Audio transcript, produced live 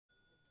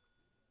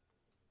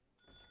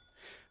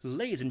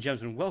Ladies and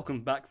gentlemen,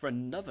 welcome back for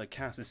another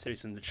character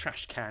series in the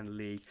Trash Can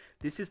League.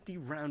 This is the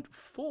round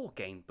 4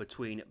 game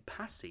between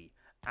Passi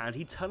and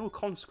Eternal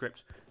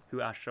Conscript,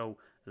 who I shall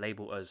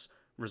label as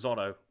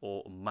Risotto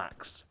or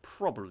Max.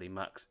 Probably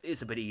Max.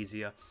 It's a bit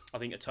easier. I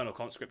think Eternal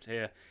Conscript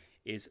here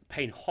is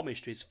paying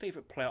homage to his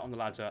favourite player on the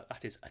ladder,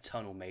 that is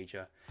Eternal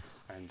Major.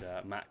 And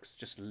Max,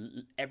 just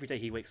every day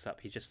he wakes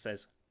up, he just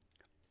says,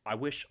 I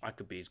wish I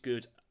could be as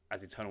good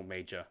as Eternal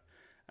Major.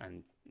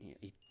 And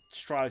he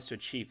strives to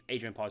achieve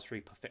Age of Empires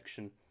 3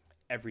 perfection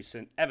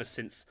ever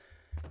since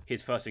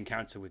his first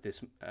encounter with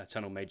this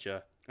Eternal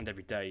Major, and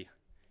every day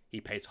he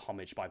pays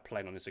homage by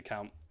playing on his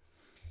account.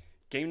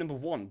 Game number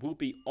 1 will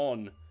be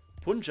on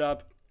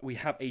Punjab. We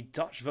have a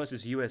Dutch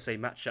versus USA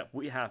matchup.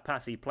 We have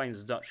Passi playing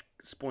as Dutch,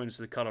 spawning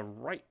to the colour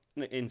right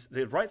in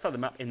the right side of the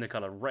map in the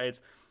colour red,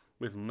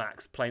 with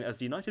Max playing as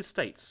the United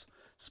States,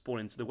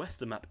 spawning to the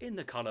western map in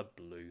the colour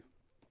blue.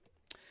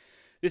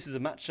 This is a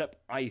matchup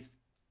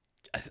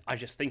I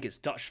just think it's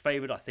Dutch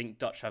favoured. I think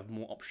Dutch have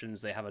more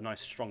options. They have a nice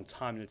strong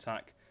timing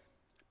attack.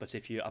 But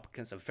if you're up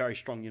against a very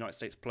strong United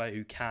States player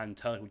who can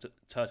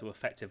turtle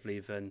effectively,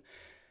 then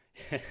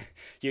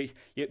you're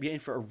in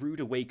for a rude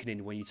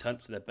awakening when you turn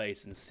up to their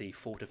base and see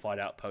fortified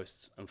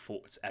outposts and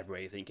forts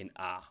everywhere. You're thinking,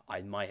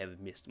 I might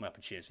have missed my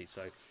opportunity.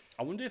 So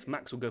I wonder if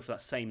Max will go for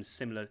that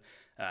similar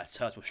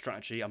turtle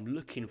strategy. I'm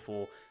looking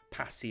for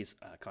Passi's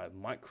kind of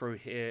micro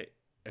here,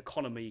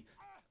 economy,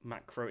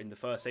 macro in the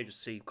first stage to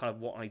see kind of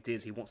what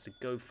ideas he wants to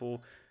go for.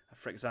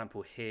 For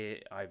example, here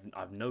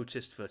I've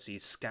noticed that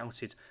he's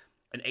scouted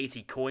an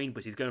 80 coin,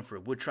 but he's going for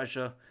a wood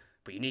treasure.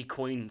 But you need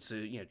coin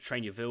to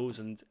train your vills,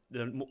 and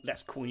the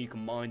less coin you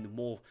can mine, the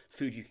more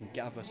food you can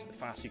gather, so the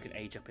faster you can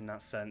age up in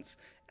that sense,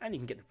 and you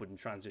can get the wooden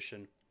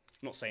transition.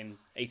 I'm not saying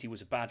 80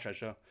 was a bad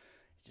treasure,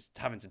 just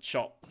having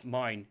to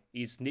mine.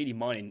 He's nearly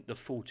mining the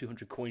full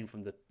 200 coin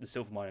from the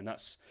silver mine, and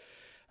that's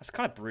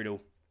kind of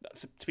brutal.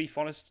 To be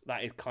honest,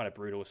 that is kind of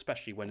brutal,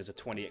 especially when there's a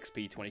 20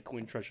 XP, 20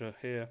 coin treasure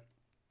here,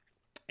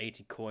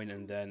 80 coin,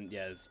 and then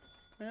there's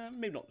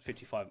maybe not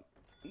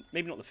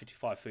the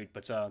 55 food,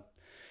 but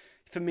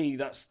for me,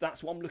 that's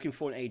what I'm looking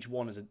for in Age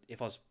 1.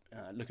 If I was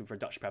looking for a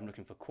Dutch player, I'm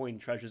looking for coin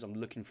treasures. I'm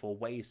looking for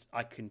ways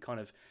I can kind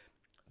of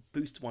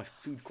boost my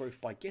food growth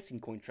by getting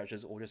coin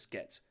treasures, or just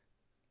get,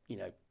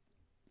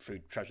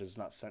 food treasures in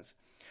that sense.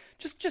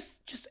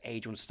 Just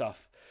Age 1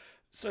 stuff.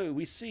 So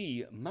we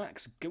see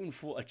Max going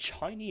for a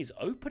Chinese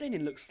opening,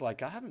 it looks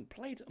like. I haven't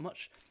played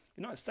much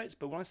United States,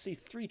 but when I see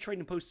 3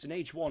 trading posts in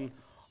Age 1,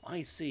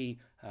 I see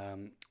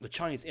the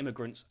Chinese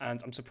immigrants,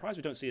 and I'm surprised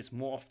we don't see this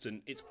more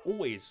often.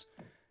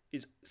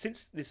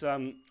 Since this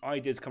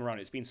idea's come around,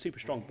 it's been super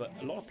strong, but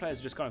a lot of players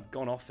have just kind of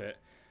gone off it.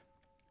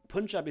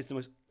 Punjab is the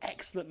most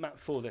excellent map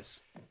for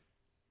this.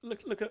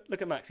 Look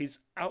at Max. He's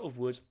out of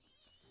wood.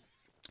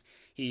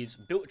 He's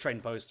built a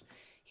trading post.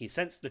 He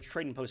sent the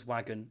trading post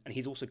wagon, and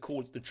he's also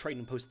called the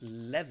trading post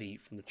levy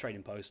from the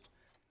trading post.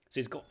 So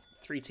he's got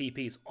 3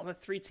 TPs on a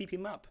 3 TP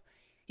map.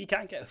 He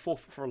can't get a 4th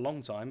for a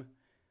long time,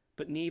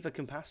 but neither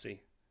can Passi.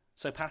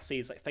 So Passi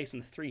is like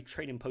facing the 3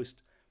 trading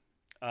post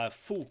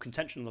full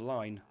contention on the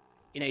line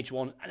in Age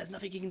 1, and there's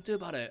nothing he can do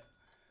about it.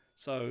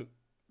 So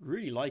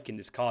really liking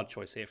this card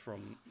choice here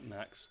from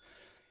Max.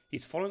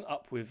 He's following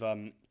up with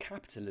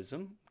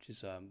Capitalism, which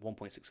is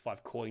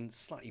 1.65 coin,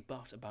 slightly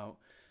buffed, about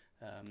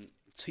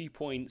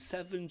 2.7,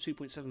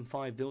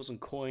 2.75 vills on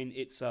coin.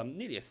 It's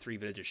nearly a 3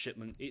 villager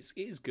shipment. It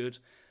is good,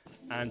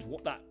 and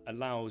what that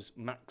allows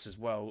Max as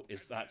well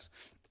is that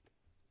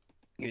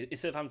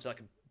instead of having to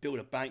build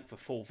a bank for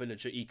 4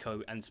 villager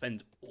eco and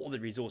spend all the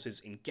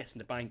resources in getting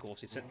the bank, or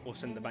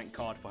send the bank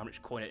card for how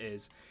much coin it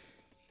is,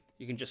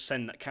 you can just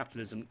send that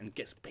Capitalism and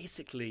gets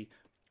basically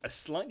a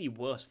slightly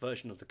worse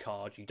version of the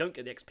card. You don't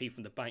get the XP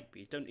from the bank,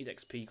 but you don't need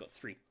XP. You've got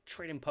 3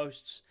 trading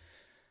posts.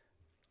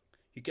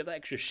 You get that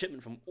extra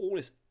shipment from all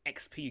this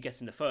XP you get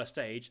in the first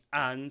stage,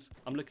 and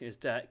I'm looking at his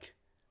deck.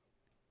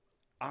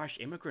 Irish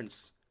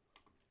immigrants.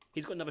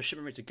 He's got another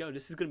shipment ready to go.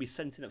 This is going to be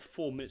sent in at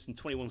 4 minutes and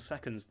 21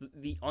 seconds.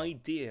 The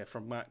idea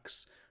from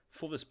Max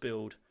for this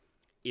build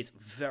is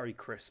very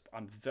crisp.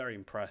 I'm very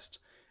impressed.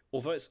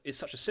 Although it's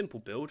such a simple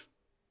build,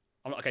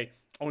 I want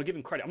to give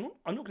him credit. I'm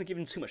not going to give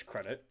him too much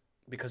credit,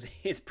 because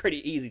it's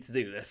pretty easy to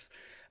do this.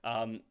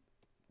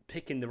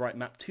 Picking the right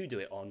map to do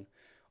it on.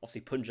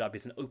 Obviously, Punjab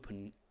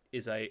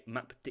is a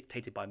map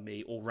dictated by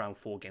me. All round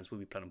 4 games we'll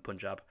be playing on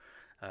Punjab.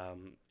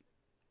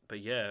 But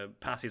yeah,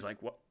 Passi's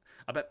like, what?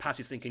 I bet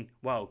Passi's thinking,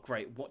 wow,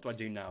 great, what do I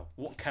do now?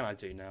 What can I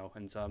do now?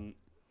 And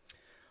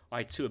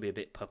I too will be a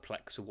bit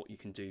perplexed of what you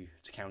can do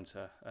to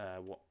counter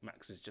what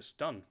Max has just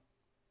done.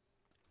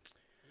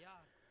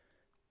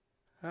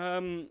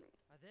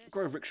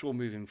 Grove Rickshaw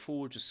moving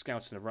forward, just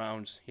scouting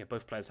around. Yeah,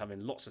 both players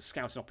having lots of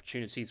scouting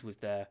opportunities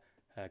with their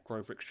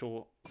Grove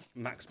Rickshaw.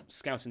 Max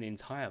scouting the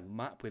entire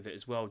map with it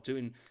as well,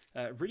 doing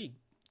really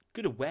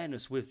good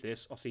awareness with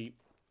this. Obviously,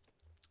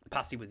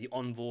 Passi with the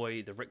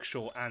Envoy, the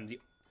Rickshaw, and the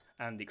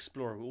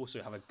Explorer will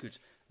also have a good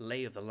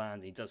lay of the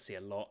land. He does see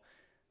a lot.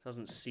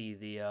 Doesn't see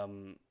the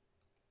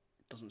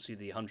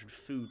 100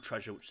 food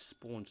treasure which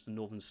spawns to the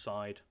northern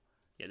side.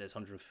 Yeah, there's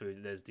 100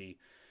 food. There's the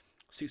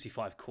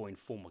 65 coin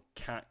for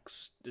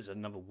macaques. There's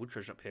another wood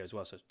treasure up here as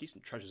well, so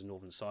decent treasures on the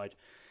northern side.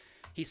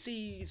 He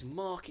sees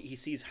market, he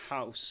sees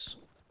house.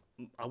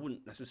 I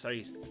wouldn't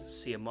necessarily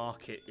see a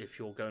market if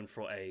you're going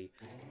for a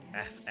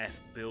FF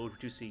build. We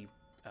do see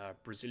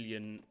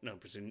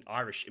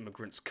Irish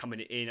immigrants coming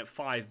in at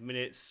 5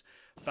 minutes.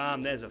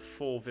 Bam, there's a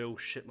 4-vil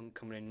shipment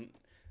coming in.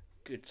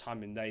 Good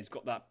timing there. He's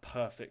got that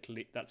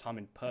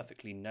timing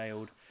perfectly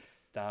nailed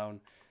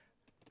down.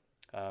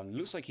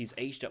 Looks like he's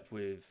aged up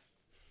with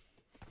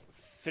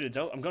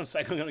Philadelphia. I'm going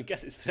to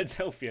guess it's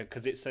Philadelphia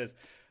because it says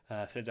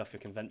Philadelphia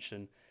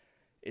Convention.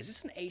 Is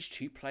this an Age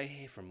 2 play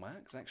here from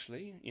Max,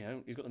 actually? You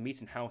know, he's got the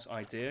meeting house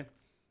idea.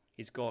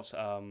 He's got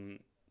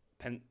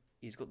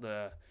he's got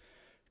the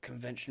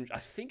convention. I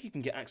think you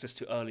can get access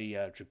to early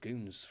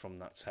dragoons from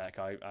that tech.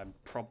 I'm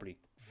probably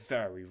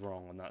very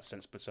wrong on that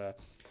sense, but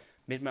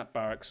mid-map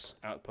barracks,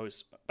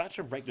 outposts, a batch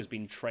of regulars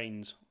being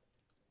trained.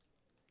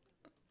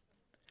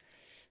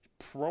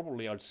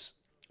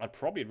 I'd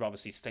probably rather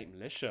see state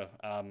militia.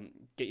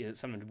 Get your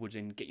 700 wood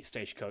in, get your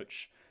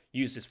stagecoach.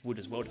 Use this wood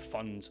as well to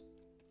fund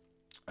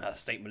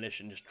state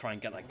militia and just try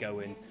and get that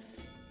going.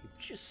 You've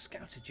just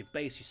scouted your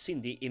base. You've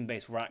seen the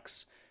in-base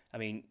racks. I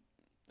mean,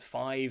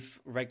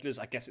 5 regulars,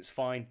 I guess it's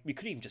fine. We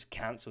could even just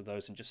cancel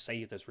those and just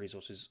save those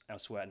resources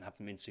elsewhere and have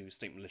them into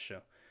state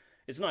militia.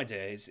 It's an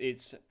idea.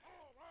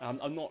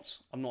 I'm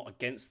not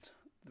against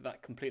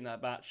that completing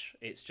that batch.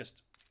 It's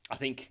just, I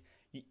think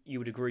you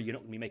would agree you're not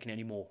going to be making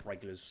any more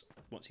regulars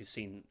once you've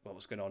seen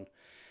what's going on.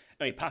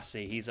 Anyway,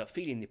 Passi, he's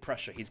feeling the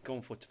pressure. He's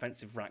gone for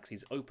defensive racks.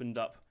 He's opened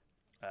up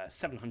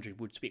 700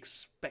 wood to be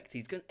expected.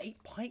 He's going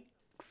 8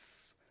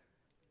 pikes.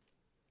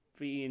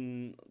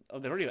 They're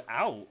already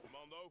out.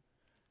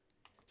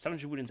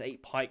 700 wood into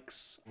 8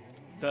 pikes.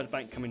 Third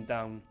bank coming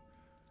down.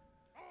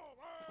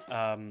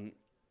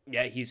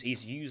 Yeah,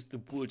 he's used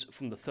the wood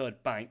from the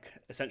third bank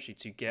essentially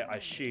to get, I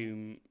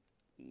assume,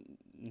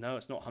 no,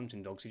 it's not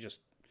hunting dogs. He just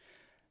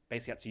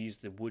basically had to use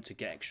the wood to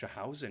get extra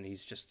housing.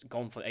 He's just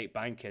gone for 8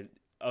 bank and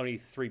only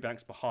 3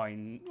 banks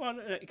behind. Well,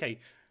 okay,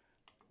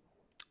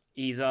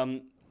 he's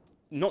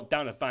not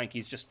down a bank.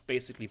 He's just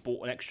basically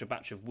bought an extra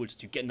batch of wood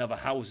to get another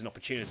housing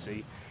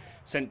opportunity.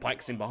 Sent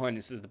pikes in behind.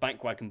 This is the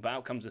bank wagon, but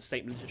out comes a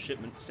state militia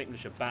shipment, state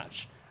militia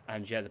batch,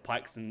 and yeah, the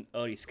pikes and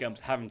early scums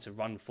having to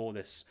run for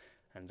this.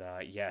 And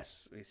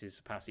yes, this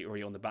is Passi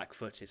already on the back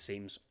foot, it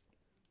seems.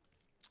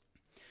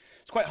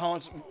 It's quite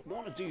hard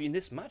what to do in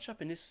this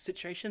matchup, in this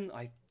situation.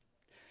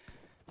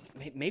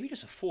 Maybe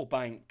just a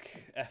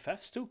 4-bank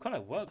FF still kind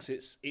of works.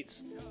 It's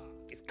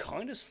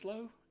kind of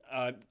slow.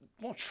 I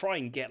want to try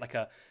and get like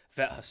a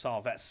vet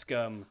hussar, vet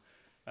skirm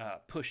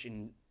push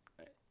in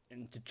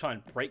to try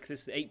and break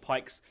this. 8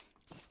 pikes,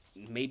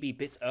 maybe a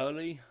bit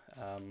early.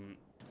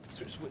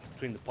 Switch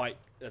between the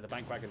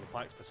bank wagon and the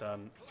pikes, but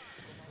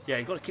yeah,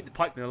 you've got to keep the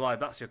pikemen alive.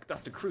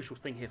 That's the crucial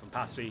thing here from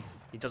Passi.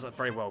 He does that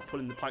very well,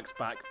 pulling the pikes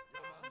back.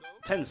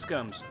 10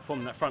 skirms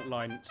forming that front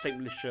line, state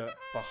militia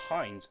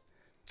behind.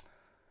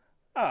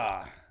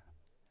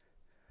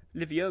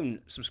 Livione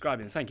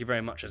subscribing, thank you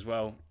very much as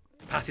well.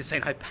 Passi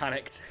saying I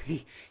panicked.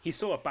 He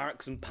saw a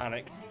barracks and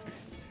panicked.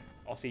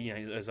 Obviously, you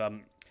know, there's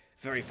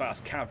very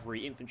fast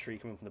cavalry, infantry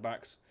coming from the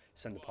barracks,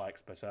 send the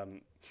pikes. But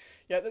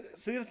yeah,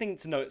 so the other thing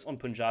to note is on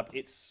Punjab,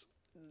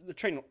 the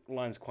train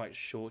line's quite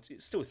short.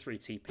 It's still 3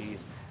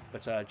 TPs,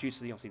 but due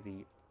to obviously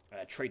the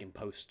trading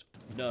post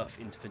nerf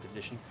into 5th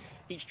edition,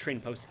 each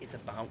trading post is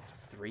about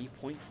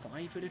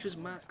 3.5 villagers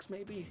max,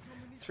 maybe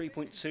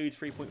 3.2,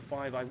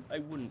 3.5. I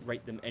wouldn't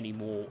rate them any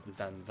more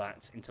than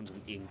that in terms of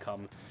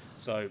income.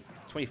 So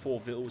 24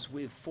 vills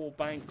with 4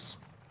 banks.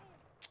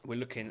 We're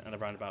looking at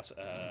around about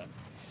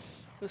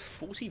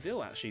 40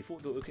 vil actually.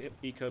 40 vil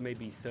eco,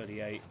 maybe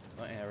 38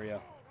 that area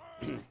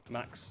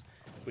max.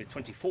 With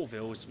 24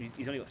 vills,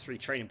 he's only got 3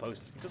 trading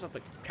posts. He does have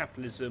the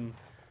capitalism,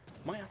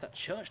 might have that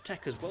church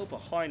tech as well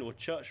behind, or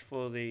church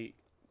for the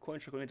coin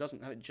trickle, and it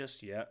doesn't have it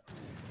just yet.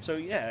 So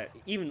yeah,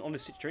 even on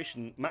this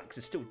situation, Max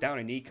is still down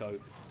in eco.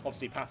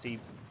 Obviously, Passi,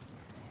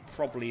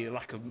 probably a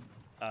lack of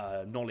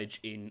knowledge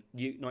in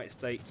United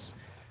States,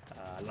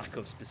 lack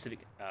of specific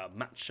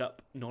matchup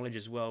knowledge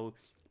as well.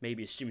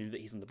 Maybe assuming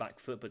that he's on the back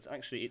foot, but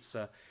actually, it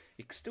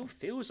still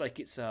feels like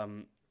it's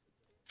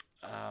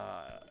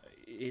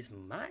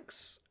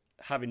Max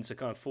having to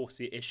kind of force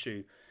the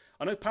issue.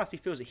 I know Passi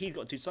feels that he's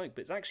got to do something,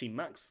 but it's actually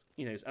Max,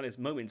 you know, at this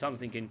moment in time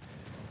thinking,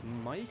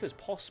 my eco is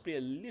possibly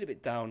a little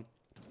bit down.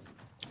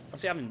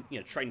 Obviously having, you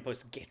know, trading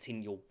posts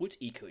getting your wood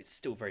eco is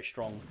still very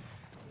strong.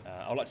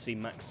 I'd like to see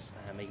Max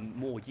making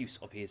more use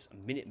of his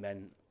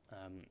Minutemen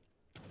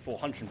for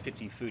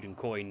 150 food and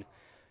coin,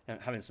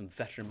 having some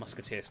veteran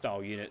musketeer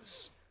style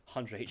units,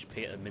 100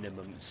 HP at a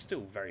minimum, is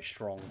still very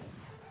strong.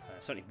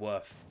 Certainly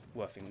worth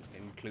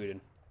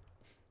including.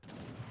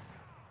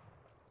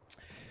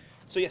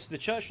 So yes, the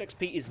church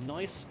XP is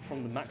nice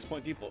from the Max point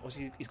of view, but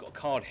obviously he's got a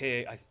card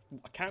here. I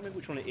can't remember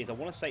which one it is. I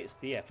want to say it's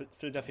the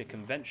Philadelphia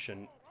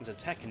Convention. There's a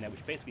tech in there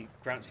which basically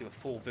grants you a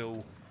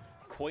 4-vil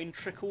coin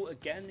trickle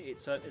again.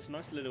 It's a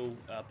nice little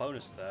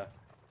bonus there.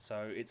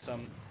 So it's he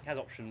has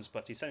options,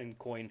 but he's sending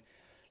coin.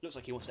 Looks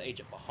like he wants to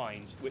age up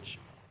behind, which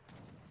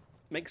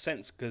makes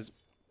sense because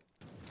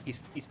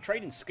he's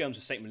trading skirms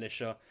with state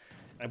militia,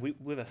 and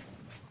with a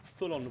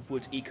full-on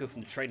wood eco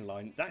from the trading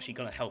line, it's actually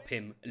going to help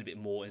him a little bit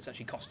more. It's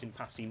actually costing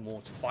Passi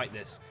more to fight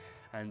this,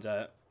 and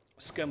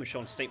skirmish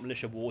on state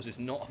militia wars is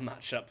not a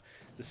matchup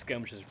the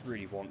skirmishers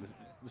really want.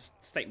 The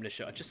state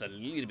militia are just a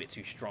little bit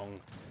too strong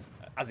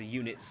as a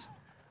unit,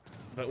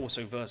 but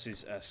also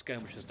versus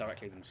skirmishers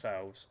directly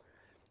themselves.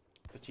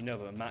 But you know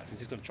that Max is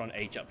just going to try and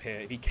age up here.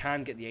 If he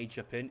can get the age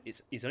up in,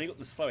 he's only got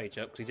the slow age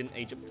up because he didn't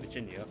age up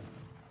Virginia.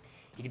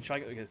 He can try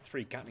to get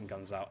 3 Gatling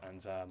guns out,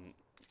 and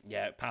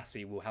yeah,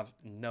 Passi will have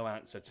no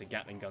answer to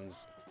Gatling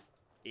guns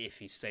if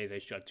he stays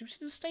aged. I do see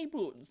the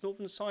stable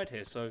northern side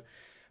here, so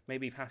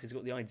maybe Passi's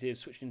got the idea of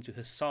switching into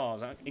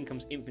Hussars. In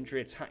comes infantry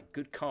attack,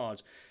 good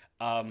card.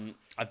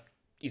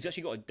 He's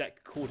actually got a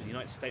deck called the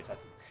United States.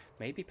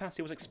 Maybe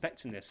Passi was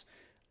expecting this.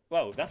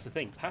 Well, that's the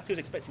thing. Passi was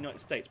expecting the United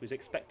States, but he was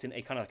expecting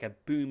a kind of like a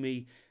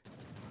boomy,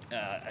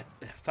 a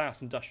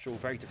fast industrial,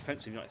 very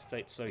defensive United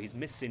States. So he's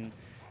missing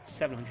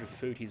 700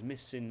 food. He's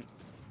missing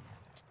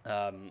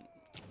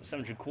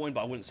 700 coin,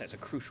 but I wouldn't say it's a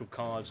crucial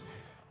card.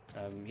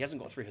 He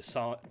hasn't got 3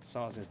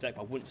 Hussars in his deck,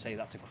 but I wouldn't say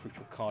that's a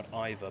crucial card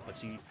either.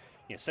 But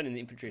sending the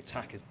infantry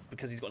attack is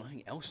because he's got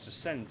nothing else to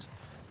send.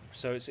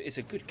 So it's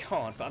a good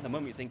card, but at the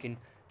moment you're thinking,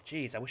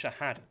 geez, I wish I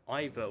had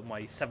either of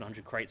my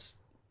 700 crates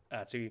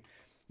to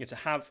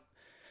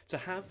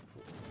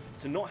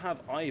not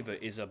have either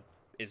is a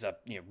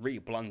really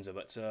blunder,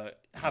 but to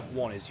have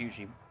one is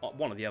usually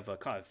one or the other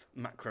kind of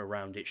macro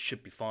around it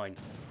should be fine.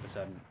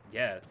 But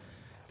yeah,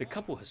 the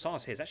couple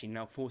Hussars here is actually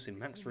now forcing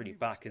Max really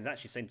back, and is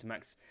actually saying to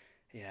Max,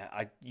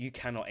 yeah, you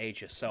cannot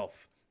age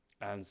yourself,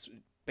 and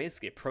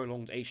basically a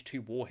prolonged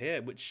H2 war here,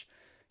 which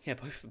yeah,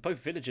 both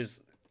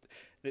villages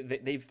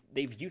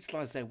they've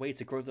utilized their way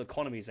to grow their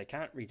economies. They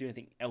can't really do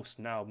anything else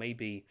now.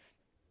 Maybe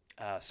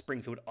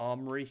Springfield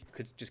Armory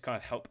could just kind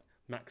of help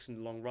Max in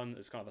the long run.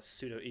 There's kind of a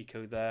pseudo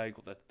eco there. You've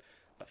got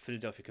that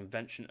Philadelphia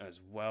Convention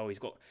as well. He's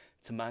got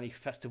Tamale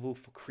Festival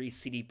for Cree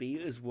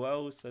CDB as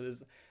well. So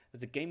as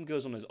the game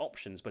goes on, there's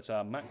options. But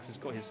Max has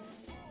got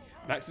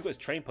his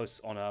train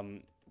posts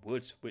on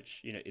wood,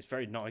 which is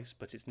very nice,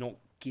 but it's not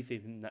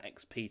giving him that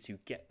XP to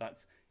get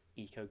that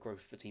eco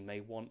growth that he may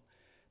want.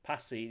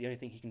 Passi, the only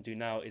thing he can do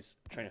now is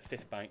train a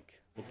 5th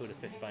bank or build a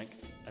 5th bank,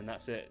 and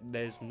that's it.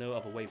 There's no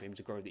other way for him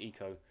to grow the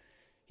eco.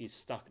 He's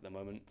stuck at the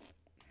moment.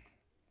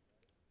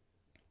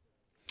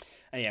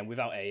 And yeah,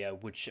 without a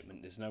wood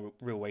shipment, there's no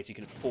real way he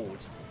can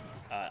afford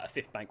a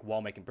 5th bank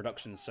while making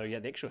production. So yeah,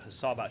 the extra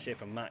Hussar batch here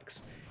from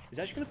Max is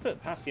actually going to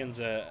put Passi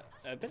under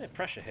a bit of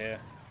pressure here.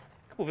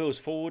 A couple of villas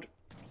forward,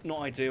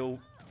 not ideal.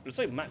 Looks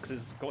like Max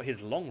has got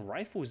his long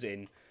rifles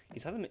in.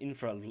 He's had them in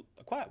for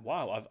quite a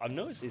while. I've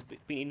noticed he's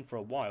been in for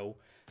a while.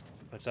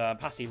 But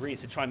Passi really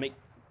needs to try and make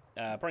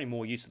probably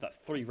more use of that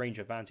 3 range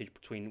advantage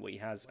between what he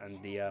has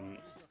and the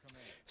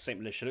state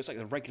militia. Looks like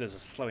the regulars are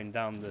slowing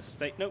down the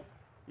state. Nope.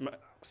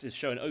 Max is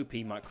showing OP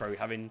macro,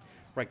 having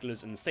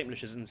regulars and state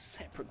militias in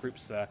separate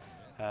groups there.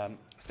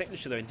 State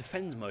militia, though, in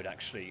defense mode,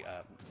 actually.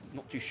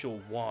 Not too sure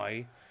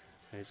why.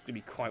 It's going to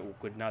be quite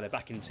awkward now. They're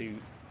back into...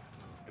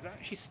 Is that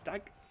actually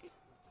stag...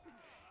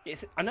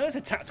 I know it's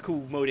a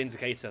tactical mode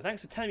indicator.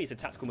 Thanks for telling me it's a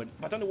tactical mode.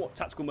 I don't know what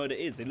tactical mode it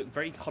is. They look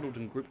very huddled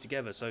and grouped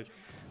together, so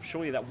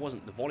surely that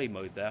wasn't the volley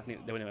mode there. I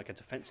think they were in like a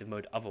defensive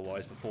mode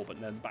otherwise before, but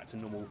then back to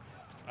normal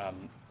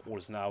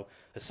orders now.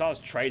 Hussars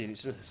trading,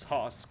 it's just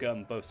Hussar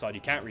skirm both sides.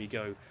 You can't really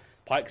go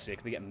pikes here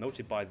because they get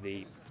melted by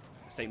the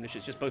state militia.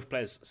 It's just both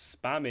players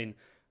spamming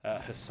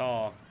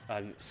Hussar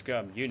and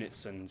skirm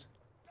units, and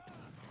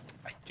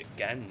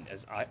again,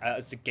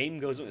 as the game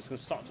goes on, it's going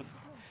to start to...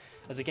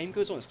 As the game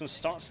goes on, it's going to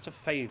start to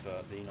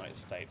favour the United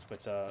States,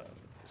 but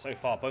so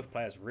far both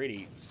players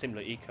really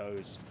similar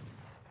ecos.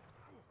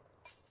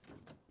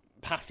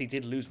 Passi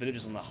did lose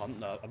villagers on the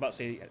hunt, though. I'm about to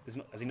say,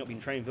 has he not been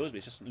training villagers, but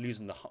he's just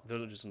losing the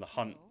villagers on the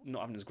hunt,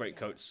 not having his great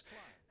coats,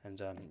 and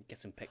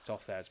gets him picked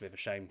off there. It's a bit of a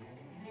shame.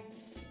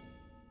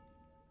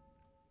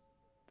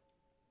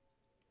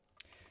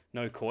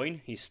 No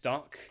coin, he's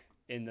stuck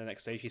in the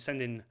next stage. He's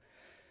sending...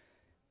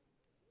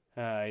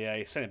 yeah,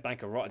 he's sending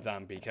Bank of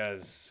Rotterdam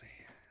because...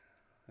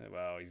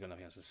 Well, he's got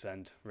nothing else to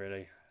send,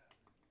 really.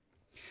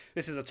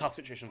 This is a tough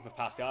situation for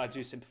Passi. I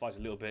do sympathise a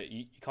little bit.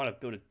 You kind of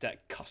build a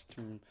deck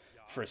custom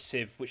for a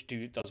civ, which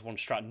does one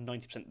strat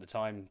 90% of the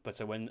time. But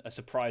when a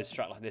surprise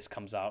strat like this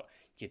comes out,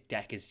 your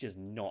deck is just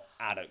not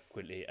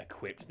adequately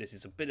equipped. This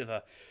is a bit of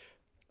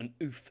an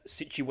oof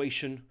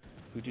situation.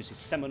 We do see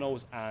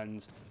Seminoles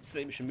and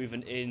State Mission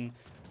moving in,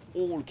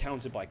 all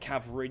countered by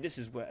cavalry. This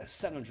is where a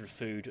 700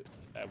 food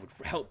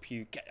would help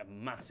you get a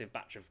massive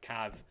batch of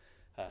cav.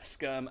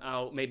 Skirm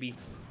out, maybe.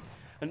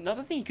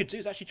 Another thing you could do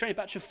is actually train a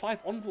batch of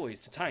 5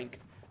 envoys to tank.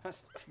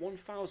 That's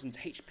 1,000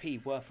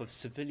 HP worth of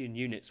civilian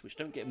units, which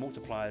don't get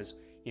multipliers,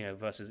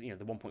 versus the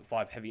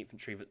 1.5 heavy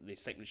infantry that the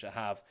state militia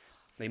have.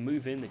 They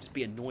move in, they just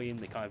be annoying.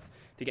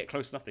 They get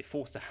close enough, they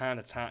force a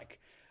hand attack,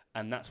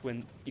 and that's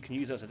when you can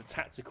use those as a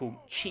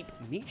tactical cheap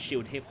meat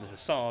shield here for the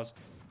Hussars.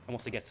 And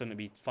once they get to them, it'll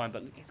be fine.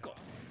 But look, he's got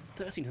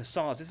 13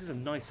 Hussars. This is a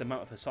nice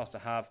amount of Hussars to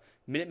have.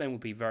 Minutemen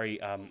would be very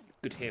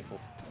good here for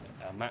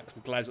Max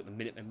glides with the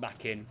Minutemen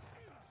back in.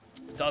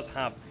 Does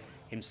have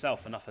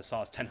himself enough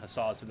Hussars, 10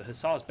 Hussars, so the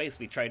Hussars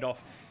basically trade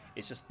off.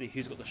 It's just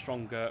who's got the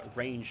stronger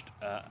ranged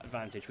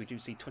advantage. We do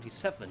see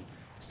 27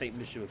 State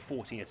Militia with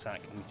 14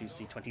 attack, and we do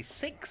see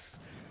 26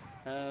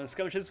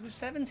 skirmishers with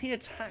 17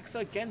 attacks. So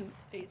again,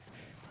 it's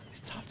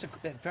tough to.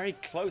 They're very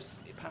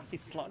close.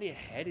 Passi's slightly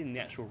ahead in the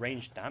actual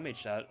range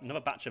damage. Another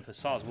batch of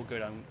Hussars will go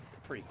down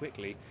pretty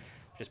quickly.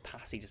 Just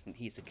Passi just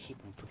needs to keep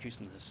on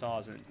producing the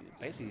Hussars, and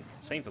basically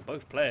same for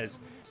both players.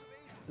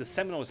 The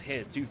Seminoles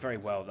here do very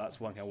well. That's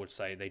one thing I would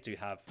say. They do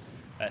have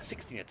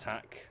 16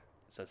 attack,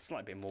 so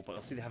slightly bit more, but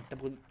also they have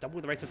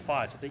double the rate of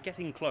fire. So if they get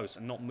in close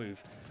and not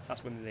move,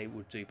 that's when they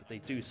would do. But they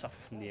do suffer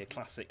from the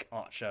classic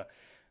archer.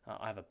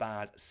 I have a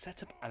bad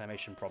setup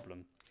animation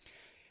problem.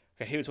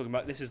 Okay, here we're talking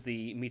about, this is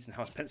the Meeting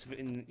House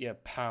Pennsylvania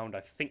pound.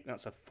 I think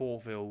that's a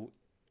 4-vil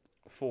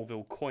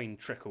coin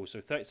trickle.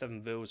 So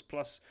 37 vils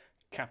plus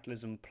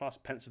capitalism plus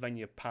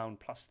Pennsylvania pound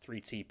plus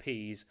 3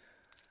 TPs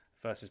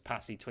versus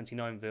Passi,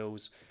 29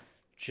 vils.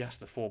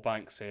 Just the 4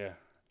 banks here,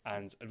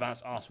 and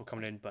advanced arsenal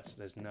coming in, but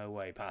there's no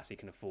way Passi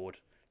can afford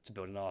to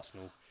build an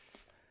arsenal.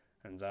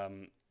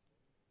 And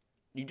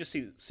you just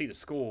see the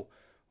score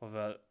of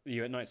the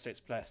United States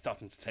player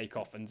starting to take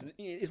off, and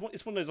it's one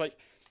of those, like,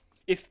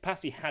 if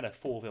Passi had a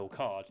 4-vil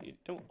card, you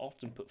don't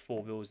often put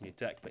 4 vils in your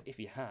deck, but if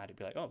he had, it'd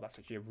be like, oh, that's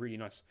actually a really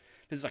nice.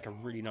 This is like a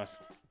really nice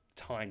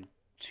time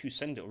to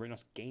send it, a really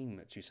nice game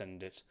to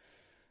send it.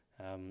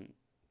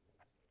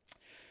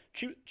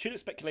 Tulip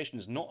Speculation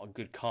is not a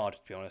good card, to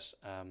be honest.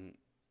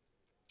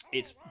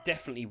 It's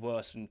definitely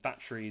worse than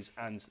factories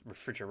and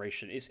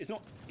refrigeration. It's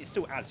not. It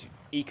still adds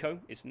eco.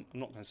 I'm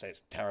not going to say it's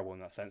terrible in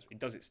that sense. It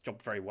does its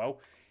job very well.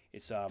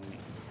 It's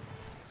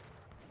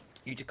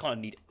you just kind of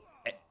need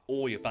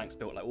all your banks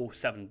built, like all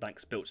 7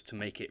 banks built, to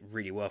make it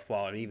really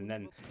worthwhile. And even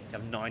then, you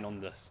have 9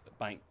 on the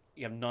bank.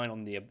 You have 9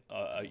 on the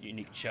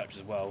unique church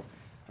as well,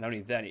 and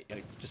only then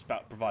it just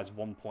about provides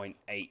 1.8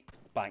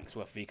 banks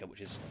worth of eco, which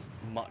is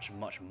much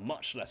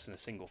less than a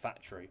single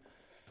factory.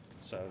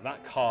 So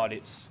that card,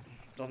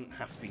 doesn't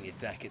have to be in your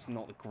deck. It's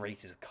not the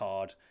greatest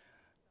card.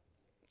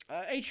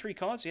 H3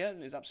 cards, yeah,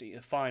 is absolutely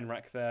a fine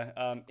rack there.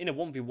 In a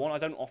 1v1, I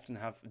don't often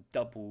have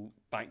double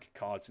bank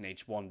cards in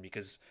H1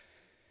 because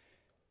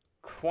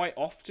quite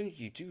often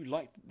you do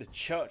like the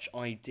church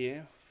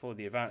idea for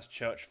the advanced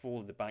church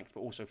for the banks, but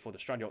also for the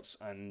Stradiots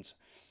and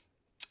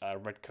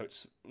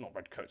redcoats, not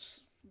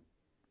redcoats.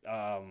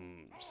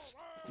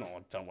 No,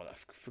 I don't know. I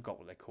forgot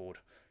what they're called.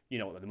 You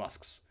know what, the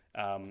Musks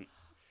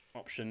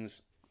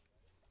options.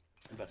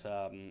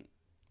 But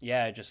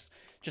yeah, just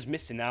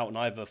missing out on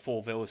either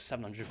 4 vils,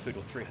 700 food,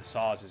 or 3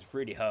 Hussars is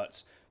really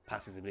hurts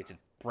Passi's ability to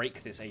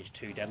break this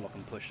H2 deadlock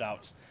and push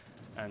out.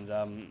 And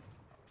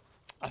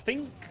I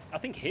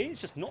think here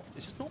it's just not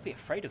be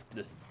afraid of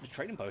the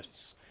trading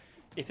posts.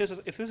 If this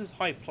was as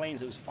high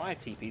plains, it was 5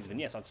 TPs, then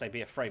yes, I'd say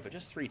be afraid. But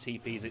just 3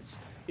 TPs, it's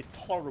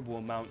tolerable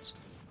amount.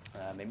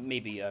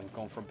 Maybe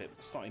gone for a bit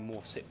slightly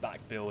more sit-back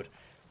build,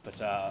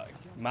 but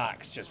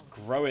Max just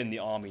growing the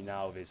army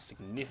now with his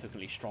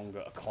significantly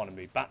stronger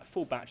economy.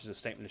 Full batches of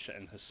State Militia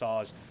and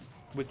Hussars,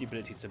 with the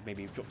ability to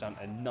maybe drop down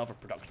another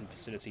production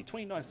facility.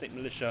 29 State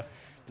Militia,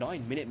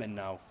 9 Minutemen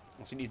now.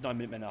 So you need 9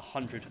 Minutemen,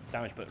 100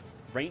 damage, but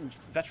range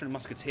veteran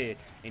musketeer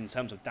in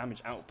terms of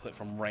damage output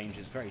from range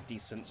is very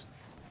decent.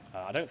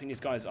 I don't think these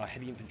guys are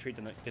heavy infantry.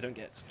 They don't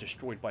get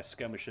destroyed by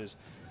skirmishers,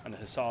 and the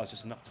Hussars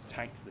just enough to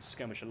tank the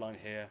skirmisher line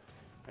here.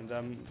 And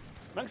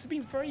Max has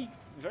been very,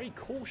 very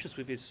cautious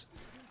with his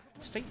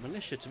State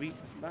Militia. To be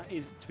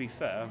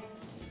fair,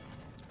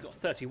 got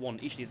 31.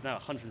 Each of these now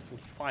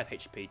 145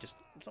 HP, just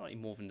slightly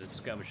more than the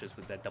skirmishers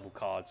with their double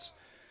cards.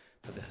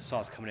 But the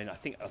Hussars coming in, I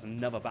think there's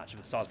another batch of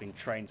Hussars being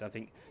trained. I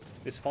think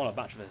this final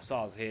batch of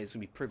Hussars here is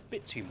going to be a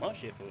bit too much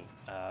here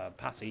for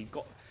Passi.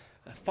 Got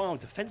a final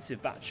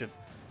defensive batch of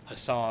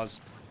Hussars.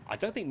 I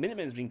don't think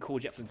Minutemen's been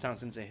called yet for the town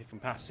centre here from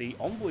Passi.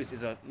 Envoys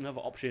is another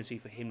opportunity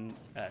for him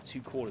to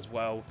call as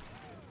well.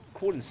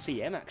 Called in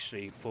CM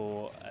actually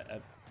for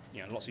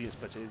lots of units,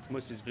 but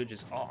most of his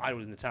villages are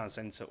idle in the town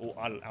centre or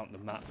idle out on the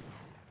map,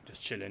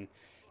 just chilling.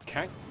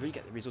 Can't really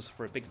get the resources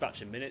for a big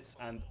batch of minutes,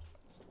 and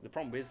the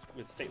problem with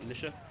State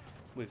Militia,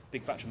 with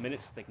big batch of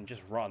minutes, they can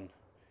just run.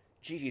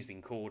 GG's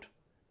been called,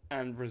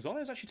 and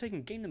Risotto is actually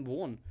taking game number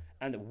 1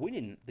 and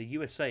winning the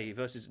USA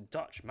versus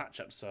Dutch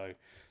matchup. So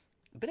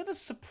a bit of a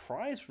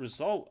surprise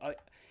result.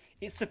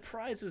 It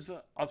surprises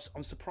that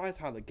I'm surprised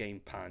how the game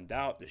panned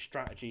out, the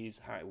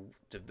strategies, how it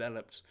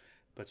developed,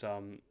 but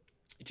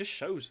it just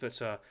shows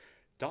that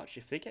Dutch,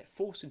 if they get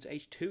forced into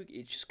H2,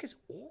 it just gets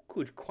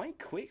awkward quite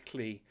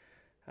quickly.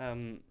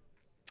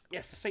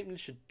 Yes, the State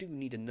Militia do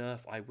need a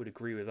nerf, I would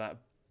agree with that,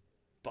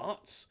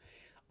 but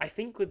I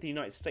think with the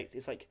United States,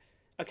 it's like,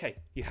 okay,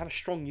 you have a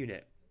strong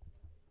unit,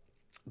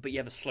 but you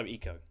have a slow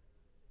eco,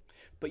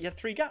 but you have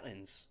 3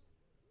 Gatlins,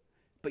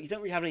 but you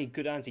don't really have any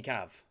good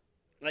anti-cav.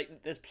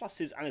 Like, there's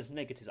pluses and there's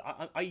negatives.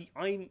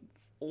 I'm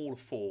all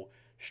for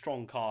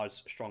strong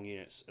cards, strong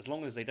units, as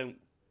long as they don't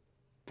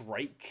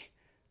break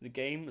the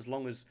game, as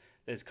long as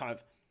there's kind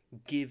of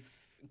give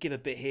a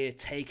bit here,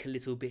 take a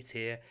little bit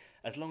here.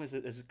 as long as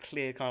there's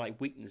clear kind of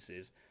like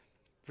weaknesses.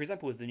 For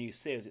example, with the new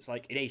civs, it's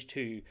like in Age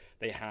 2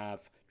 they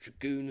have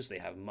dragoons, they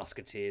have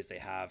musketeers, they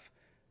have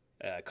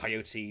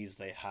coyotes,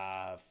 they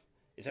have.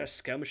 Is there a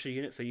skirmisher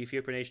unit for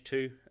Ethiopia in Age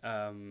 2?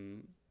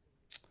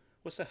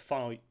 What's their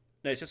final?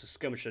 No, it's just a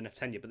skirmisher in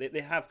F10, but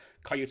they have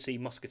coyote,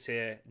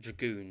 musketeer,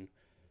 dragoon,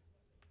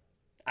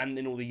 and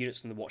then all the units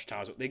from the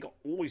watchtowers. They got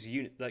all these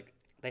units. Like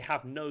they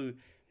have no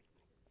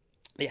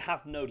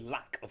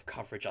lack of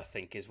coverage. I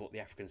think is what the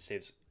African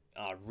civs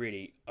are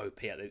really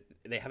OP at.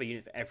 They have a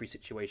unit for every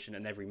situation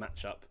and every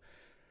matchup.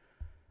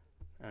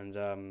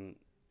 And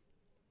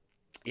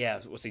yeah,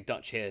 obviously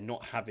Dutch here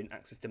not having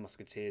access to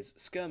musketeers.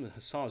 Skirm and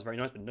Hussar is very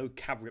nice, but no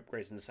cavalry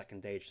upgrades in the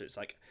second stage, so it's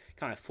like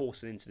kind of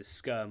forcing into this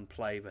skirm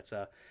play, but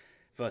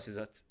versus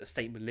a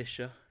state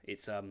militia,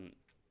 it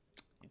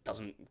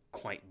doesn't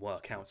quite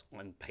work out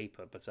on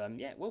paper. But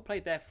yeah, well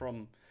played there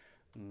from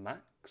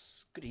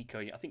Max. Good eco.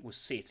 I think we'll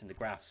see it in the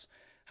graphs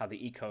how the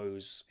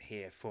ecos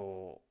here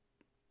for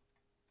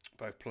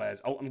both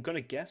players. Oh, I'm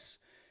gonna guess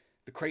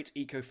the crate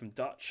eco from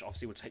Dutch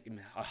obviously will take him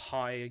a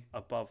high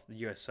above the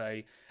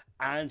USA,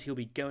 and he'll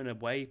be going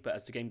away. But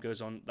as the game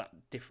goes on, that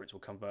difference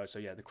will converge. So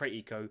yeah, the crate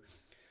eco,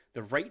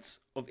 the rate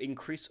of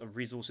increase of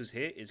resources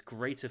here is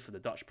greater for the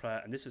Dutch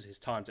player, and this was his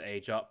time to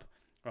age up,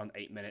 around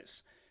 8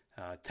 minutes.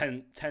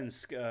 10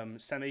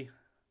 semi,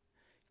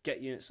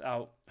 get units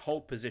out,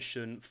 hold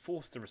position,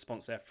 force the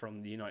response there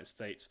from the United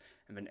States,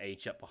 and then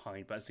age up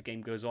behind. But as the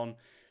game goes on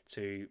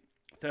to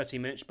 30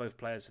 minutes, both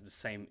players have the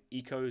same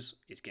ecos.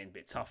 It's getting a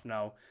bit tough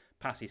now.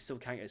 Passi still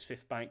can't get his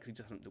 5th bank because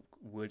he doesn't have the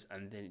wood,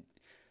 and then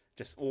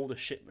just all the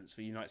shipments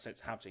the United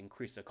States have to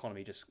increase the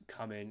economy just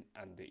come in,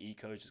 and the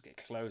ecos just get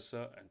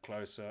closer and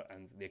closer,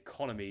 and the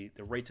economy,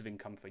 the rate of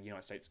income for the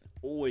United States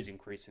always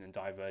increasing and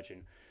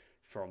diverging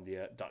from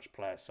the Dutch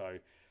player. So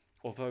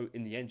although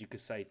in the end you could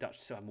say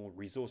Dutch still have more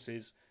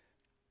resources,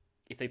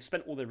 if they've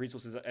spent all their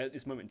resources at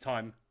this moment in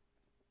time,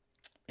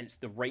 it's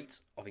the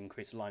rate of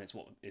increased line is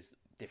what is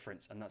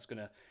difference, and that's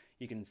gonna,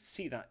 you can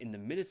see that in the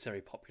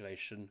military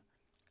population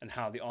and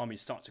how the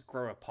armies start to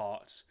grow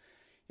apart.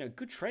 You know,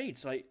 good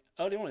trades, like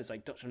early on it's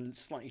like Dutch and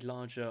slightly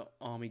larger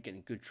army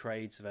getting good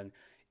trades, and then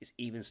it's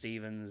even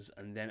Stevens,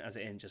 and then as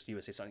it ends just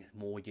USA starting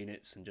more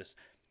units, and just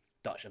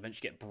Dutch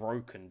eventually get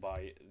broken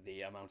by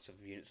the amount of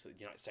units that the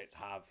United States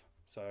have.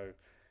 So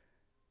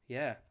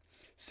yeah,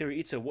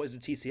 Serie A, what is the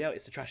TCL?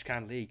 It's the Trash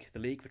Can League. The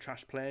league for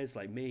trash players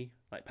like me,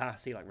 like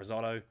Passi, like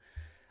Risotto.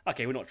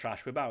 Okay, we're not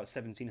trash. We're about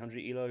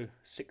 1,700 elo.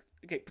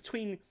 Okay,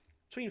 between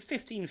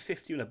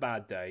 1,550 on a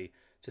bad day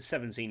to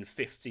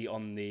 1,750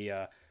 on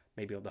the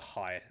maybe on a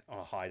high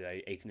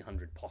day,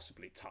 1,800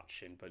 possibly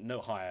touching, but no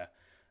higher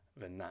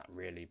than that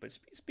really. But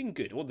it's been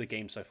good. All the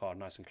games so far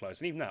nice and close,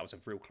 and even that was a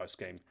real close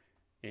game.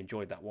 I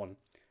enjoyed that one.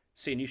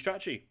 See a new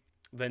strategy.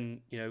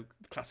 Then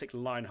classic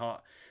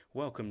Lionheart.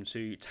 Welcome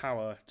to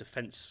Tower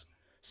Defense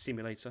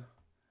Simulator.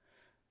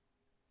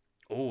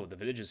 Oh, the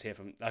villagers here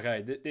from.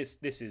 Okay, this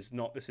is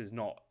not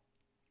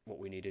what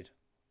we needed.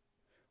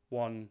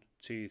 1,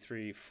 2,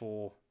 3,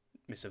 4.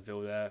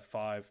 Missaville there.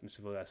 5.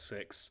 Missaville there.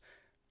 6,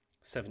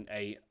 7,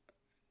 8,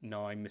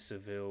 9.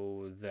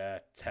 Missaville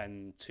there.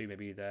 10. 2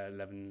 maybe there.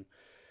 11.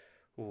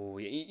 Oh,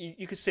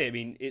 you could see. I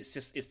mean, it's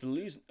the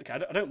lose. Okay,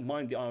 I don't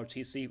mind the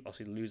ROTC.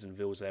 Obviously, the lose and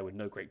Villes there with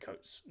no great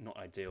coats, not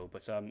ideal.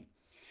 But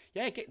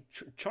yeah,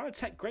 try to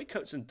take great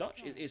coats in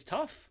Dutch. It's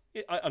tough.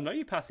 I know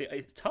you pass it.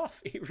 It's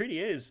tough. It really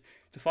is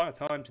to find a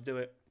time to do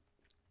it.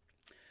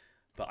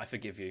 But I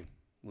forgive you.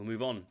 We'll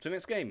move on to the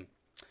next game.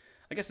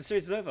 I guess the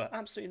series is over.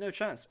 Absolutely no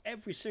chance.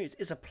 Every series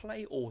is a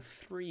play or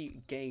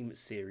 3 game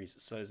series.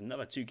 So there's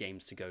another 2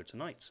 games to go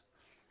tonight.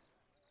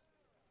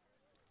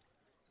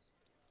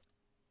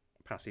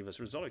 Passi versus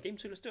Risotto. Game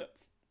 2, let's do it.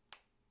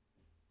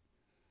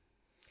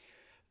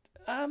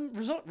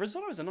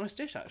 Risotto is a nice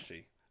dish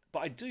actually, but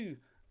I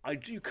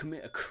do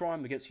commit a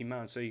crime against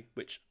humanity,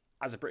 which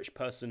as a British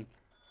person,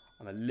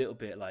 I'm a little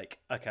bit like,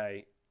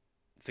 okay,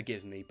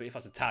 forgive me, but if I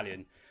was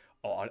Italian,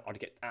 I'd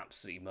get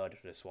absolutely murdered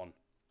for this one.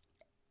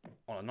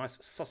 On a nice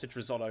sausage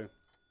risotto.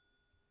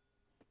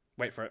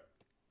 Wait for it.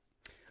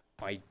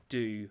 I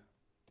do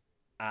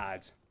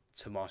add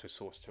tomato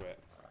sauce to it.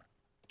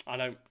 I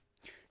don't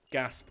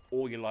gasp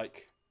all you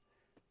like.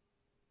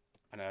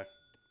 I know.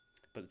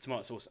 But the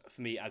tomato sauce,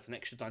 for me, adds an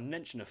extra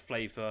dimension of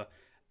flavour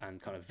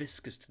and kind of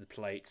viscous to the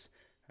plate.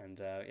 And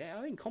yeah,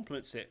 I think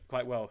complements it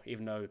quite well,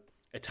 even though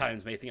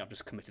Italians may think I've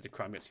just committed a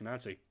crime against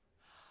humanity.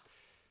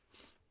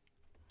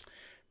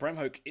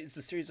 Bramhoke, is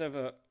the series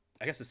over?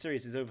 I guess the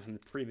series is over from the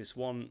previous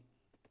one.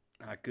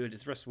 Good.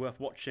 It's the rest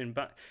worth watching.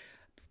 But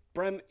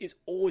Bram is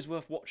always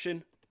worth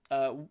watching.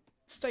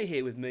 Stay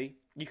here with me.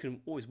 You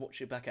can always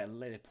watch it back at a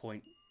later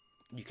point.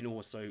 You can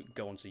also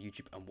go onto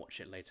YouTube and watch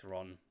it later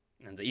on.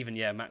 And even,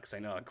 yeah, Max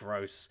saying, oh,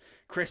 gross.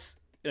 Chris,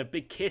 a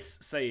big kiss,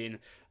 saying,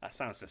 that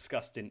sounds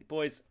disgusting.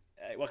 Boys,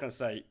 what can I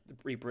say?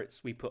 We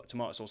Brits, we put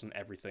tomato sauce on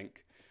everything.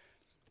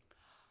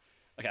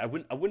 Okay, I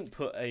wouldn't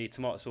put a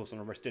tomato sauce on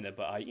a roast dinner,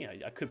 but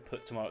I could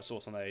put tomato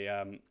sauce on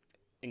a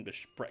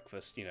English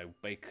breakfast. You know,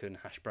 bacon,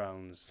 hash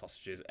browns,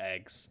 sausages,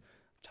 eggs,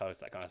 toast,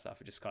 that kind of stuff.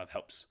 It just kind of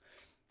helps,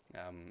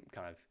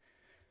 kind of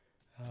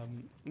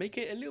Make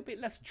it a little bit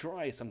less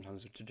dry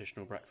sometimes with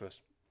traditional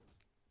breakfast.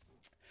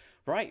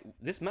 Right,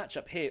 this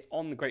matchup here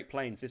on the Great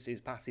Plains, this is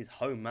Passi's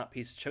home map.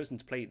 He's chosen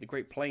to play the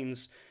Great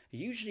Plains.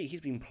 Usually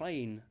he's been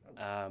playing,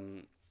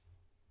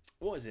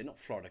 what is it, not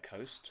Florida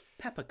Coast,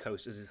 Pepper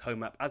Coast is his home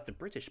map as the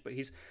British, but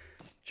he's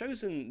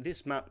chosen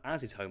this map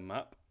as his home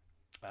map.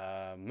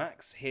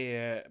 Max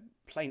here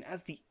playing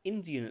as the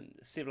Indian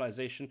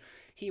civilization.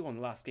 He won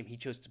the last game, he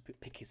chose to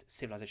pick his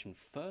civilization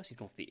first, he's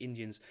gone for the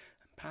Indians.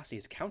 Passi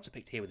is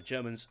counterpicked here with the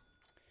Germans.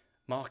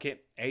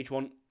 Market, age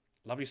 1,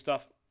 lovely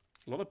stuff.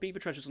 A lot of beaver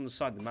treasures on the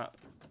side of the map.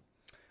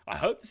 I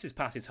hope this is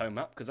Passi's home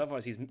map, because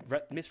otherwise he's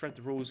misread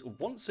the rules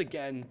once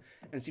again,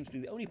 and seems to be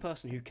the only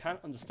person who can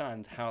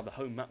understand how the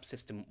home map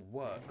system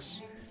works.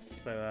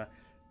 So,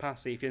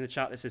 Passi, if you're in the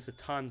chat, this is the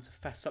time to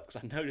fess up,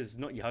 because I know this is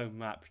not your home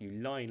map, you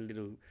lying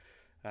little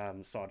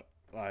sod.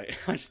 Like,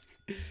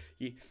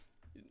 it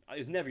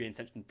was never your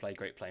intention to play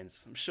Great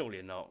Plains. Surely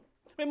you're not.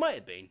 I mean, it might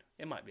have been.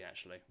 It might be,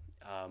 actually.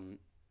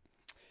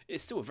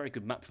 It's still a very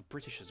good map for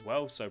British as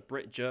well, so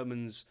Brit,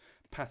 Germans,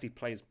 Passi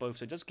plays both,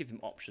 so it does give them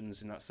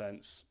options in that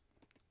sense.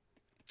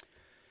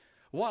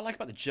 What I like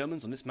about the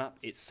Germans on this map,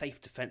 it's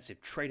safe defensive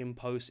trading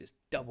posts, it's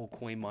double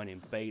coin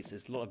mining base,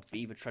 there's a lot of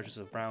beaver treasures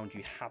around,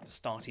 you have the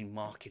starting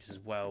market as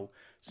well,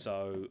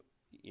 so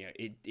you know,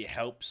 it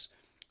helps.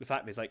 The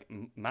fact is, like,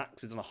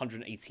 Max is on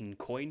 118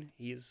 coin,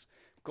 he has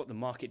got the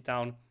market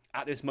down.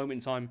 At this moment in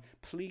time,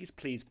 please,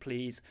 please,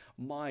 please,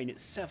 mine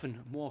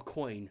 7 more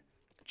coin,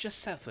 just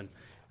 7.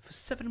 For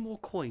 7 more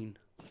coin,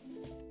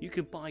 you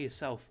can buy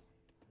yourself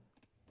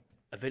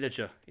a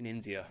villager in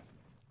India.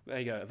 There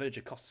you go, a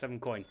villager costs 7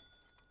 coin.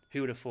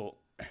 Who would have thought?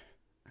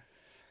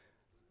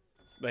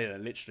 But yeah,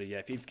 literally,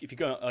 yeah. If you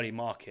go on early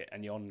market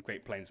and you're on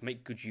Great Plains,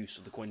 make good use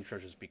of the coin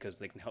treasures because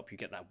they can help you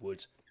get that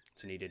wood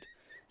that's needed.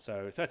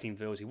 So 13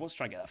 vills. He wants to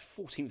try and get that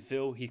 14th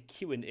vill. He's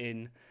queuing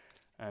in,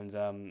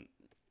 and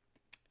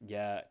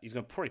yeah, he's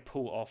gonna probably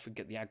pull off and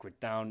get the aggro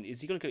down.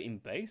 Is he gonna go in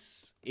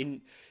base?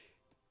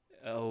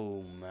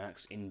 Oh,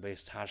 Max in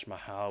base Taj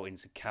Mahal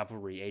into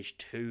cavalry age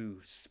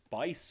 2,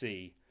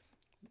 spicy.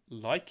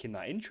 Liking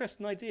that.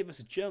 Interesting idea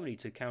versus Germany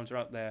to counter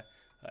out their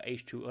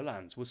H2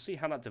 Uhlans. We'll see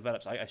how that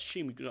develops. I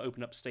assume we're going to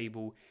open up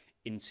stable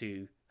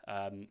into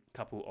a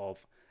couple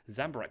of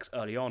Zambareks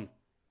early on.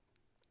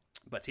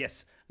 But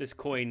yes, this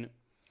coin,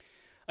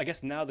 I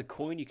guess now the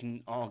coin you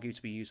can argue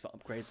to be used for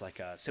upgrades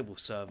like civil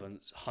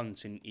servants,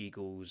 hunting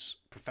eagles,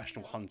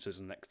 professional hunters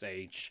in the next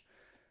age.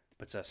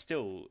 But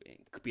still,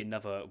 it could be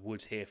another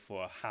wood here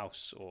for a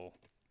house or...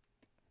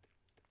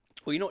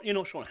 Well, you're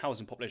not sure on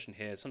housing population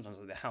here. Sometimes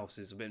the house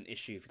is a bit of an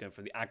issue if you're going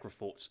for the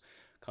agri-forts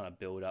kind of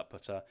build up.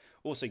 But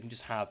also you can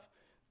just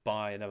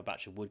buy another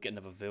batch of wood, get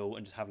another vill,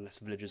 and just have less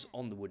villagers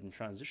on the wood in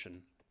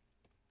transition.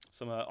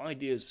 Some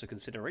ideas for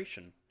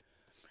consideration.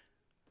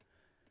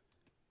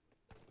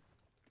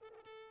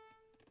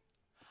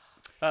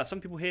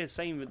 Some people here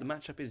saying that the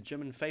matchup is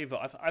German in favour.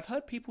 I've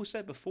heard people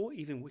say before,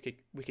 even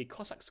Wicked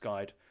Cossack's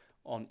guide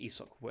on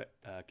ESOC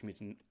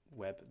Community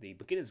Web, the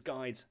beginner's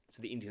guide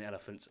to the Indian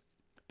elephant,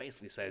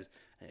 basically says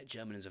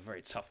German is a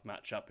very tough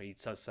matchup. He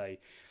does say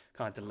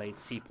kind of delayed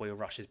sepoy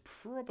rush is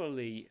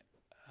probably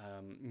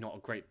not a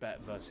great bet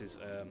versus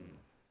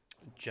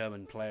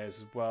German players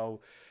as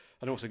well.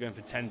 And also going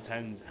for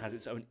 10-10 has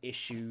its own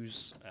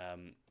issues.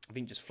 I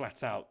think just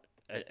flat out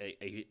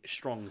a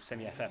strong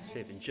semi-FF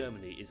civ in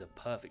Germany is a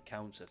perfect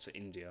counter to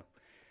India.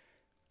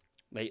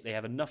 They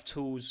have enough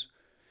tools.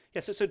 Yeah,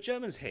 so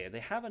Germans here,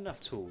 they have enough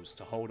tools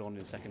to hold on in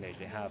the second age.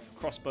 They have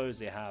crossbows,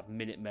 they have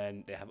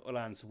Minutemen, they have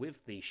Uhlans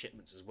with the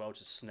shipments as well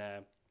to snare.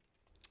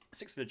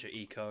 6 villager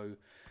eco.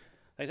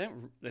 They're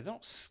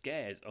not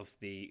scared of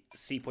the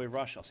sepoy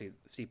rush. Obviously,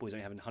 sepoys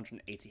only having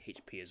 180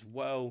 HP as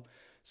well,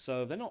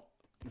 so they're not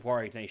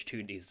worried in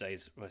H2 these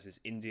days versus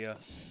India.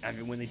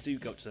 And when they do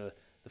go up to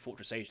the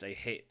Fortress Age, they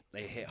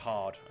hit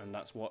hard, and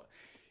that's what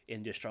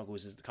India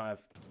struggles is the kind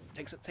of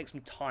takes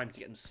some time to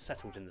get them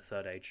settled in the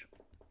third age.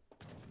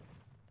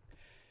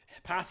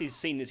 Passi's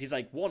seen this. He's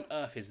like, "What on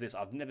earth is this?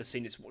 I've never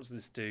seen this. What does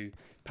this do?"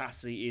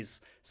 Passi is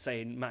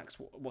saying, "Max,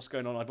 what's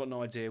going on? I've got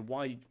no idea.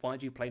 Why do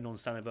you play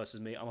non-standard versus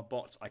me? I'm a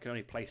bot. I can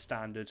only play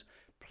standard.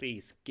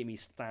 Please give me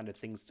standard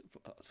things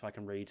so I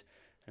can read."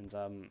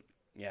 And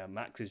yeah,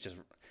 Max is just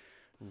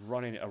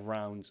running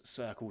around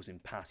circles in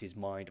Passi's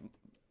mind.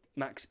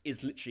 Max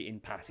is literally in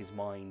Passi's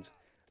mind,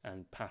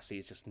 and Passi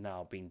is just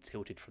now being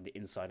tilted from the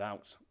inside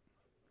out.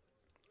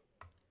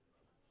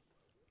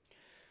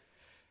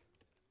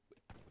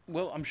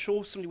 Well, I'm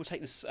sure somebody will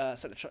take this,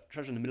 set the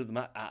treasure in the middle of the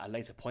map at a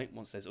later point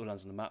once there's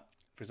Uhlans on the map.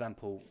 For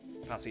example,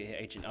 Passi here,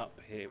 agent up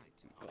here,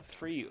 got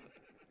 3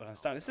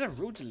 Uhlans down. This is a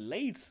real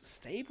delayed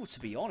stable, to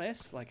be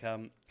honest. Like,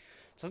 it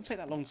doesn't take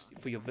that long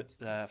for your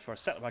for a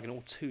settler wagon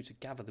or 2 to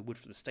gather the wood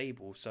for the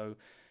stable. So,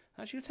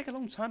 actually, it'll take a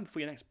long time before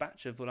your next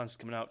batch of Uhlans is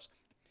coming out.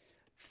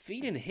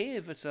 Feeling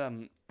here that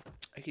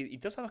okay, he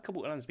does have a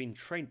couple of Uhlans being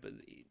trained, but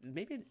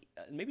maybe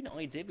an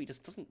idea, but he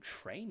just doesn't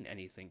train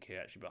anything here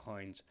actually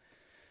behind.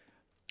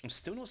 I'm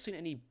still not seeing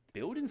any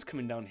buildings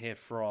coming down here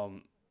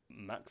from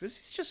Max.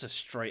 This is just a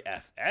straight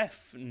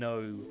FF.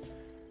 No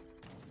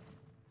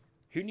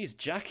Who needs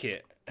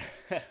jacket?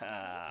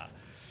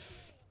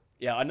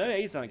 Yeah, I know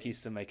Azank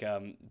used to make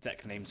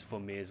deck names for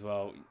me as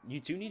well.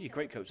 You do need your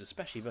great coats,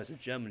 especially versus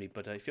Germany,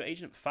 but if you're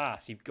Agent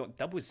Fast, you've got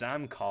double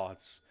Zam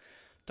cards.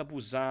 Double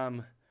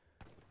Zam,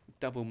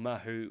 double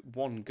Mahu,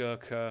 one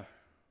Gurkha,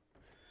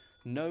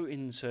 no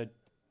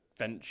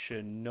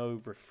intervention,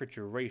 no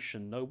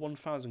refrigeration, no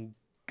 1,000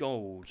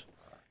 gold.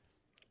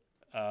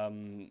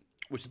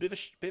 Which is a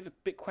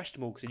bit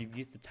questionable because you've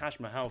used the Taj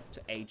Mahal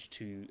to age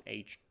to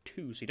age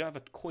 2, so you don't have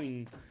a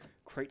coin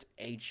crate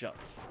age up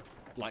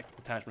like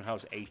the Taj Mahal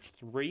to age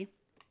 3.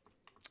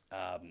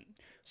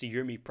 So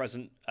Yumi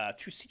present.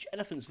 2 siege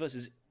elephants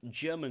versus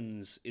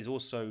Germans is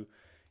also.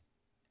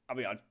 I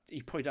mean,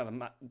 you probably don't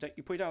have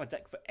a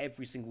deck for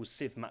every single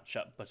civ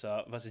matchup, but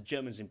versus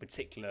Germans in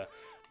particular,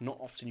 not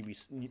often you be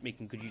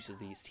making good use of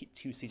these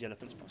 2 siege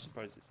elephants. But I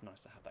suppose it's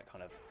nice to have that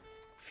kind of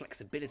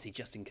flexibility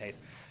just in case.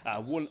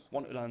 One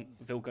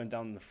Ulanville going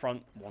down in the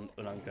front, one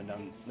Ulan going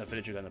down, the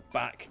villager going in the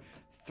back.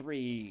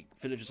 3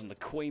 villagers on the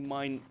coin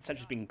mine,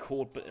 essentially being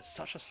caught, but it's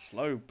such a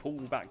slow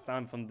pull back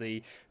down from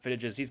the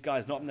villagers. These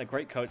guys not in their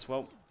great coats.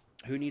 Well,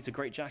 who needs a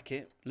great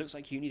jacket? Looks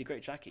like you need a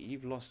great jacket.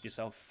 You've lost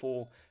yourself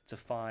 4 to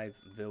 5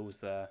 vills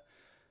there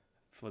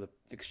for the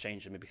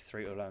exchange of maybe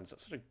 3 Ulans.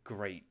 That's such a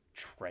great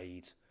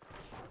trade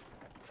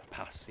for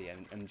Passi,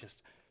 and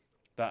just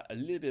that a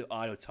little bit of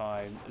idle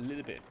time, a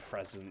little bit of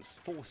presence,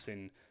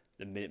 forcing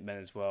the Minutemen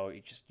as well.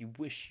 You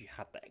wish you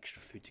had that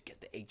extra food to get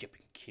the age up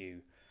in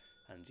queue,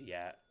 and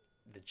yeah.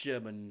 The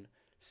German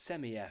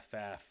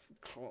semi-FF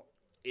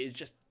is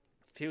just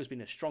feels being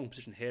in a strong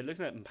position here.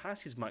 Looking at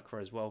Passi's micro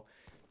as well,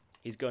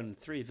 he's going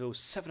 3 vills,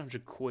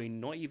 700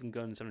 coin, not even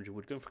going 700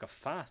 wood, going for like a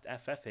fast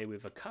FF here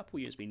with a couple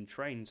units being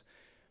trained.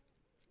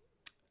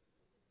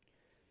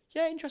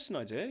 Yeah, interesting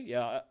idea.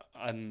 Yeah,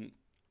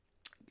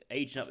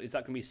 aging up, is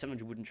that going to be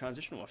 700 wood in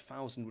transition or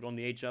 1,000 wood on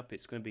the age up?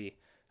 It's going to be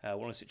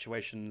one of the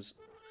situations.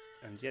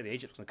 And yeah, the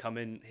age up's going to come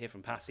in here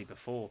from Passi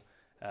before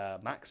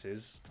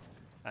Max's.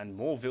 And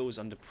more vills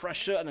under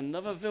pressure, and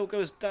another vill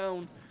goes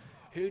down.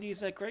 Who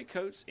needs their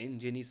greatcoats?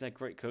 India needs their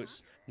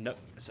greatcoats. No.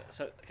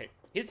 So, okay,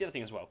 here's the other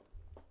thing as well.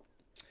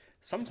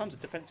 Sometimes a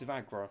defensive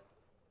aggro,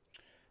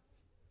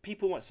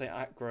 people might say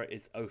aggro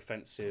is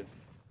offensive.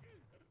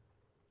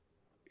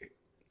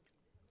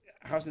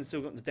 Hasn't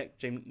still got the deck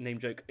name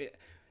joke.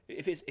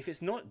 If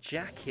it's not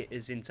jacket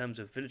is in terms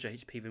of villager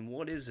HP, then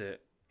what is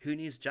it? Who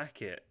needs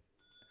jacket?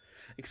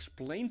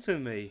 Explain to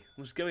me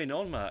what's going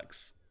on,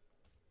 Max.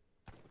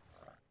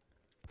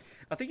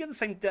 I think you had the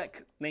same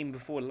deck name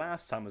before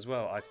last time as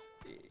well.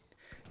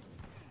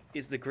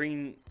 Is the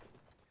green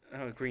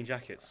green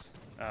jackets?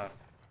 That's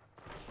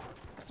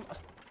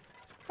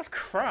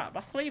crap.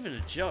 That's not even a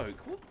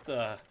joke. What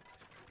the?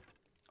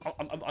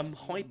 I'm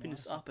hyping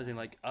this up as in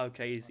like,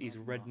 okay, he's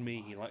red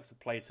meat. He likes to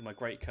play to my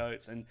great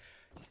coats, and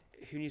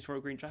who needs royal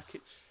green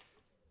jackets?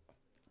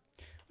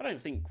 I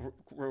don't think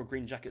royal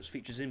green jackets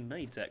features in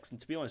many decks,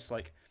 and to be honest,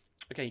 like,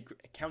 okay,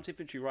 counter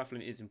infantry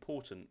rifling is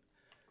important,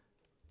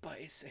 but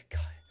it's a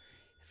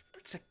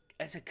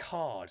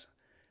card.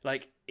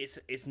 Like it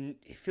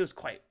feels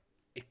like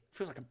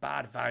a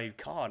bad valued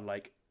card.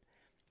 Like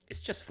it's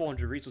just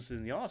 400 resources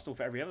in the arsenal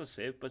for every other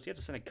civ, but you have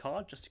to send a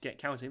card just to get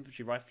counter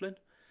infantry rifling.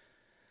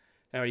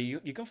 Anyway, you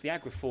go for the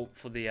aggro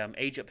for the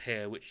age up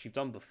here, which you've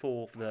done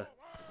before for the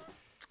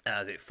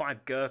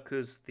 5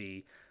 Gurkhas,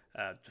 the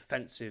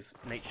defensive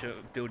nature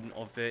building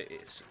of it.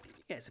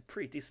 It's a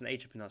pretty decent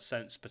age up in that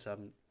sense, but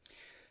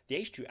the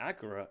H2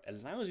 aggro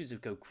allows you to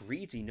go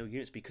greedy, no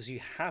units, because you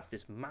have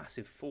this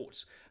massive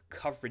fort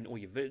covering all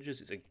your villages.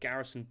 It's a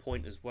garrison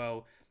point as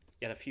well.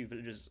 You had a few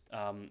villages,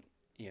 on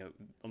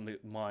the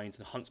mines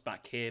and hunts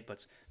back here.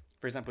 But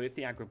for example, if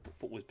the aggro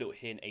fort was built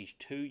here in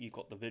H2, you've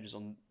got the villages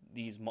on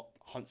these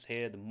hunts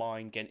here, the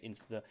mine getting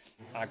into the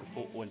aggro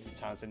fort or into the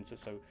town centre.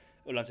 So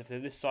if they're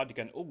this side,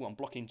 you're going, oh, I'm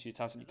blocking into your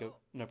town centre. You go,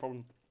 no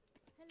problem.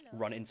 Hello.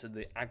 Run into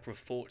the aggro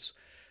fort.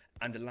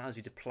 And allows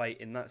you to play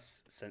in that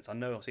sense. I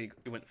know, obviously,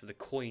 you went for the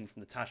coin from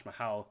the Taj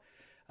Mahal.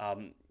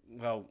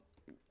 Well,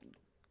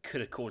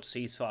 could have called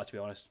ceasefire, to be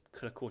honest.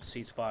 Could have called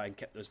ceasefire and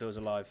kept those villas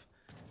alive.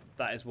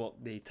 That is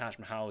what the Taj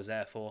Mahal is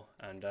there for.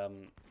 And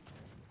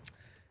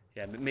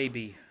yeah,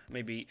 maybe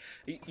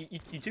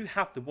you do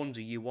have the Wonder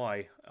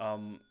UI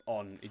on.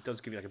 It does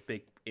give you like a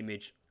big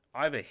image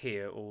either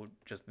here or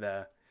just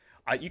there.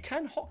 You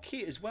can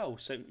hotkey it as well,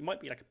 so it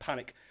might be like a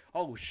panic.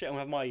 Oh shit! I'm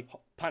gonna have my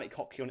panic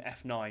hotkey on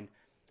F9.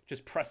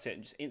 Just press it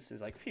and just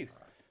instantly, like, phew,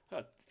 I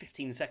got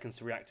 15 seconds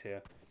to react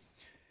here.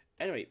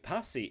 Anyway,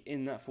 Passi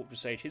in that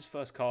Fortress Age, his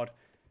first card,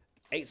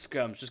 8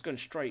 skirms, just going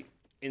straight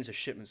into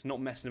shipments, not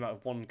messing about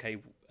with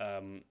 1k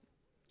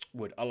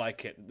wood. I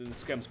like it. The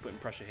skirms putting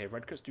pressure here.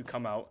 Redcoats do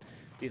come out.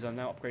 These are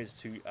now upgraded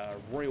to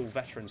Royal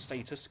Veteran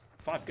status.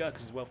 5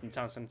 Gurkhas as well from the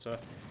town centre.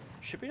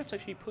 Should be enough to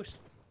actually push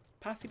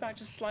Passi back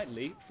just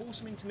slightly, force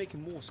him into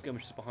making more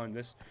skirmishes behind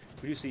this.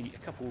 We do see a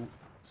couple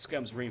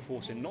skirms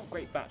reinforcing. Not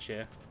great batch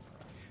here.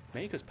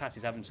 Maybe because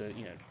Passi's having to,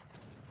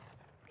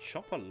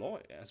 chop a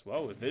lot as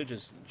well with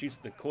villagers due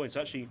to the coin.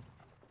 So actually,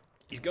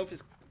 he's going for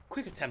this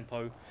quicker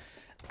tempo,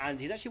 and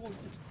he's actually wanted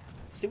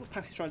see what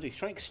Passi's trying to do. He's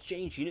trying to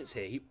exchange units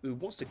here. He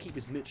wants to keep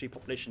his military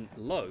population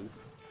low,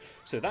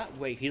 so that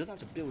way he doesn't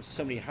have to build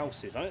so many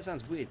houses. I know it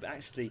sounds weird, but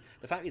actually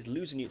the fact he's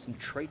losing units and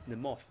trading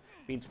them off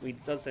means when he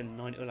does send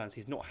 9 Uhlans,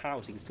 he's not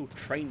housed. He can still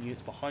train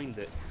units behind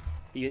it.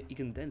 He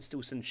can then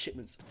still send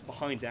shipments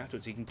behind it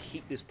afterwards. He can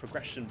keep this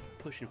progression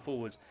pushing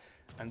forwards.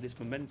 And this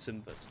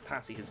momentum that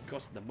Passi has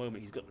got at the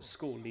moment, he's got the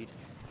score lead.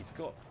 He's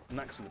got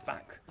Max on the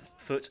back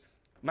foot.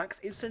 Max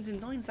is sending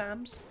 9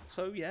 Zams,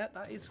 so yeah,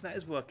 that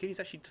is working. He's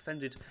actually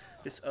defended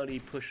this early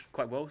push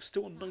quite well.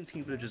 Still on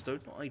 19 villagers though,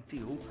 not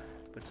ideal.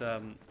 But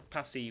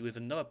Passi with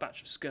another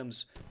batch of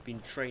skirms being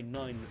trained,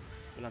 9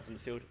 lands in the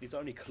field. These are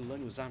only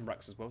colonial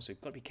Zambraks as well, so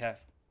you've got to be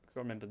careful. You've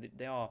got to remember that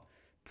they are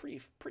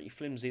pretty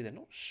flimsy. They're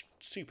not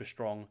super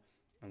strong,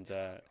 and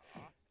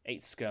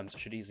 8 skirms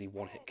should easily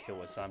one-hit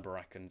kill a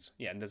Zambarak, and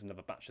yeah, and there's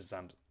another batch of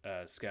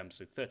skirms,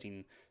 so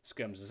 13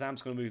 skirms.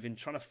 Zam's going to move in,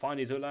 trying to find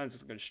his Uhlans.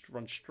 It's going to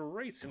run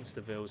straight into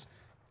the Vills.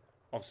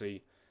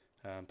 Obviously,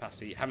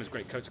 Passi having his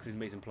great coats because he's an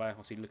amazing player.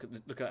 Obviously, look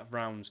at that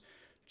round,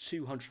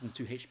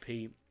 202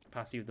 HP.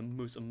 Passi with the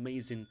most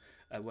amazing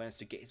awareness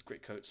to get his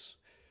great coats.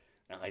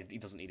 He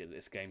doesn't need it in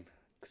this game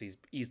because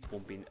he's the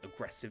one being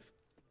aggressive.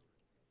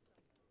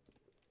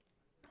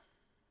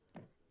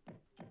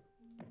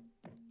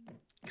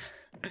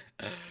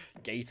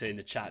 Gator in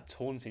the chat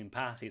taunting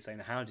Passi, saying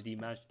how did he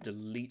manage to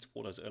delete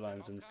all those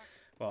Uhlans? And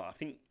well,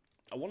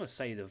 I want to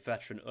say the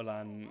veteran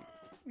Uhlan,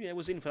 yeah,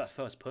 was in for that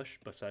first push,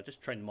 but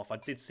just trained them off. I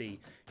did see,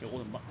 you know, all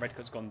the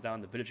redcoats gone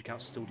down, the villager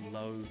count's still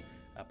low.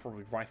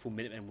 Probably rifle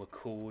minutemen were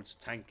called,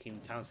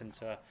 tanking town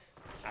centre,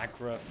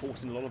 aggro,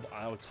 forcing a lot of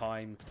idle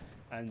time,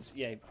 and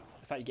yeah,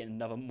 the fact you're getting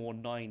another more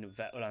 9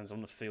 vet Uhlans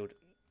on the field,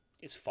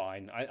 it's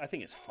fine. I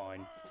think it's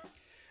fine.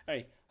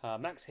 Hey,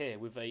 Max here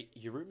with a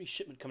Urumi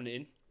shipment coming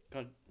in.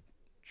 Gonna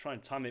try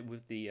and time it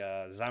with the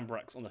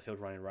Zambraks on the field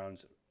running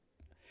around.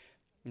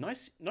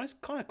 Nice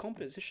kind of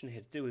composition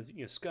here to do with,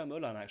 you know, Skirm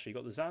Uhlan actually.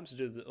 Got the Zams to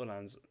do with the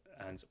Uhlans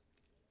and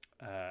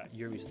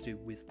Yuri's to do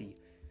with the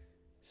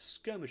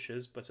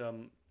skirmishers, but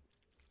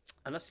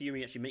unless the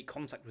Yuri actually make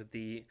contact with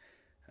the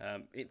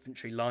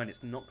infantry line,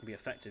 it's not going to be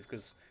effective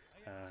because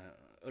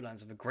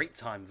Uhlans have a great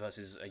time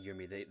versus a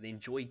Yumi. They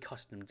enjoy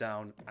cutting them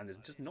down, and there's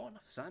just not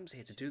enough Zams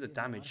here to do the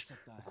damage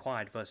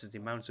required versus the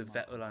amount of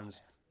vet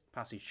Uhlans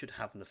Passi should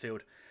have in the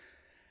field.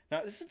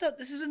 Now, this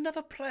is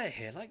another player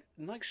here, like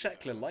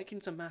Sheckler,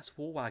 liking to mass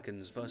war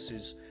wagons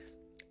versus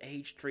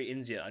Age 3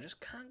 India. I just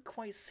can't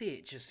quite see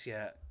it just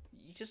yet.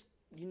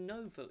 You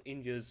know that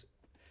India's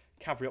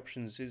cavalry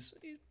options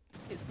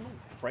it's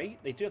not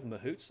great. They do have the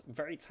Mahouts,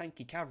 very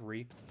tanky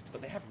cavalry,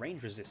 but they have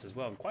range resist as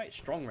well, and quite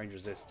strong range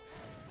resist.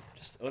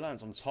 Just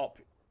Uhlans on top.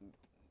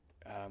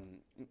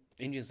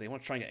 Indians, they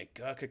want to try and get a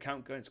Gurkha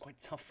count going. It's quite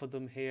tough for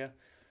them here.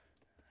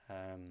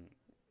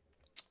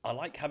 I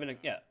like having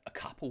a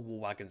couple war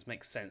wagons,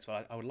 makes sense,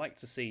 but I would like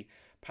to see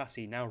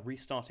Passi now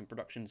restarting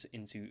productions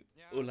into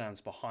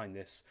Uhlans behind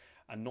this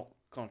and not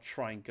kind of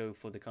try and go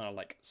for the kind of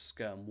like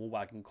skirm war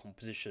wagon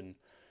composition,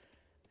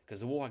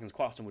 because the war wagons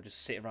quite often will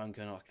just sit around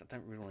going, oh, I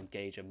don't really want to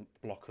engage a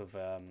block of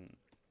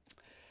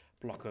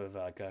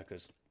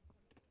Gurkhas.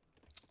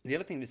 The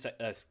other thing this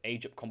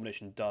age up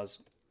combination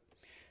does,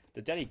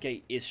 the Delhi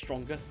Gate is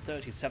stronger,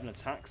 37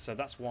 attacks, so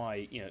that's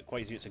why, you know,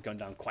 quite easy units are going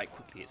down quite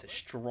quickly. It's a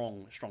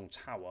strong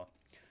tower.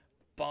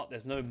 But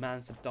there's no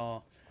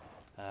Mansardar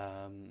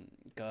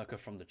Gurkha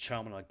from the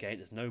Charminar Gate.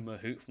 There's no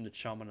Mahout from the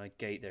Charminar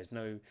Gate. There's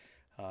no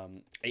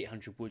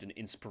 800 Wood and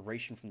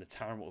Inspiration from the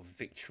Tower of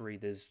Victory.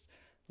 There's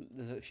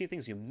a few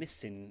things you're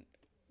missing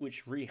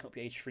which really help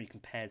your H3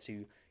 compared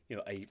to, you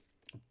know, a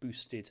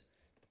boosted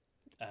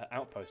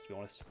outpost, to be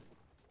honest.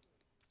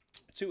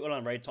 2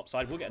 Uhlan raid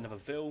topside. We'll get another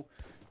Vil.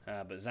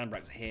 But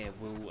Zambraks here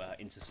will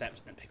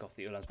intercept and pick off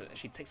the Uhlans, but it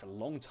actually takes a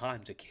long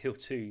time to kill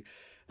two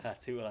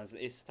Uhlans.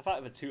 It's the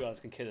fact that 2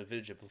 Uhlans can kill a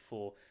villager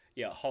before,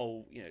 yeah, a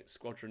whole, you know,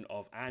 squadron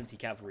of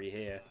anti-cavalry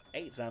here.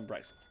 8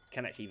 Zambraks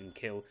can actually even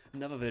kill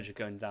another villager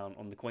going down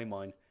on the coin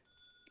mine,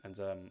 and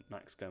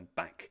Max going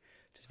back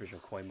to his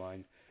original coin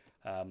mine.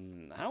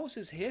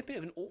 Houses here, bit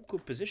of an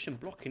awkward position,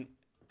 blocking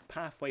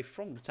pathway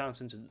from the town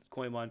centre to the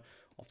coin mine.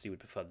 Obviously, would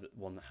prefer that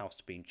one house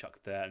being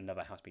chucked there,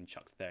 another house being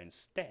chucked there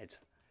instead.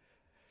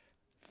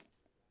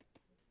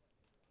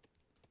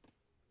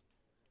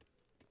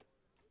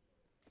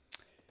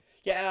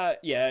 Yeah,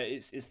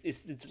 it's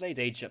the delayed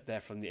age up there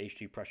from the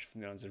H2 pressure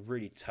from the Islands has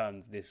really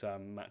turned this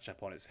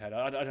matchup on its head.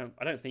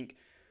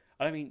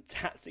 I mean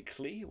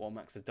tactically what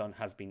Max has done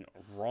has been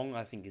wrong.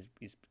 I think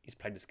he's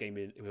played this game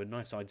with a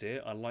nice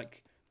idea. I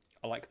like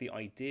the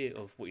idea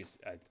of what he's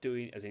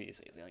doing, as in it's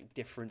like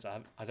different.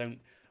 I don't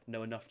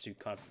know enough to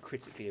kind of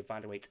critically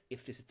evaluate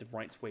if this is the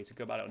right way to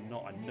go about it or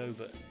not. I know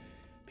that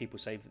people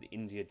say that the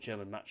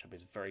India-German matchup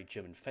is very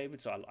German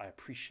favoured, so I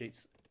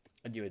appreciate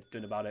what you're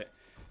doing about it.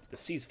 The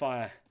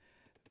ceasefire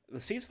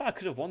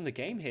could have won the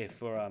game here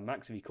for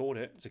Max if he called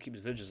it, to keep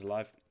his villagers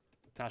alive.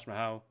 Taj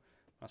Mahal,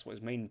 that's what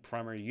his main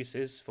primary use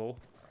is for.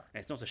 And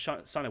it's not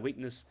a sign of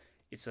weakness,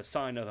 it's a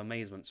sign of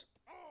amazement.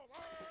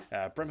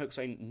 Bremhook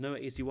saying no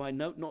ACY,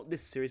 no, not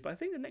this series, but I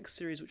think the next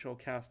series which I'll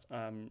cast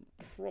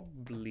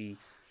probably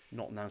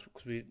not announced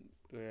because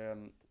we're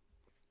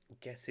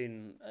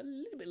getting a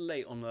little bit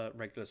late on the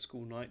regular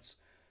school nights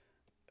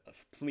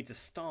for me to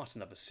start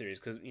another series,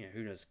 because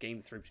who knows,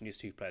 game 3 between these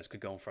two players could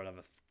go on for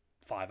another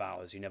 5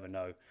 hours. You never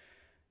know.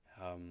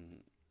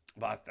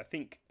 But I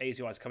think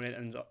AZI is coming in,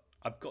 and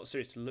I've got a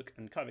series to look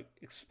and kind of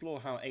explore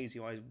how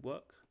AZI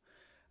work.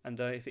 And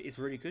if it is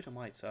really good, I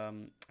might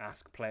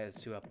ask players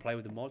to play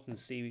with the mod and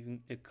see if we can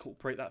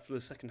incorporate that for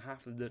the second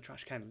half of the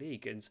Trash Can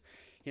League. And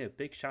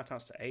big shout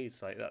outs to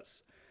A's. Like,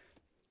 that's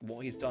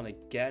what he's done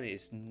again.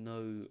 Is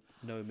no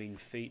mean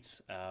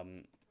feat.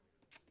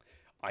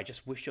 I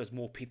just wish there was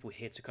more people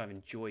here to kind of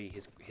enjoy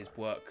his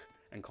work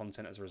and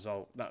content as a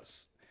result.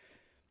 That's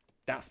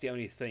the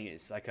only thing.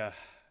 It's like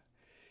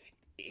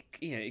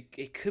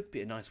it could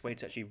be a nice way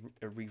to actually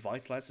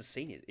revitalize the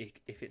scene.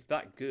 If it's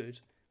that good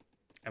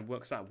and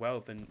works out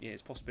well, then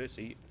it's a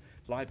possibility.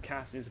 Live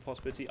casting is a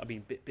possibility. I've been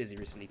a bit busy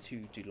recently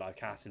to do live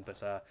casting,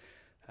 but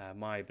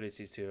my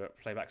ability to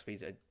playback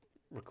speeds at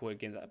recorded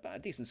games at about a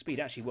decent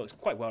speed actually works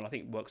quite well, and I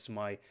think it works to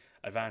my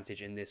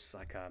advantage in this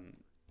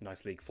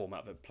nice league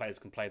format that players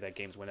can play their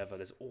games whenever.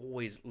 There's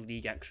always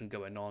league action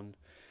going on.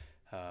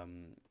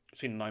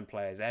 Between 9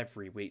 players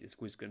every week, there's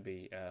always going to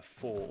be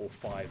 4 or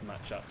 5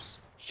 matchups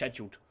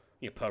scheduled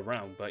per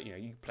round, but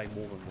you play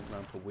more than 1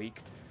 round per week.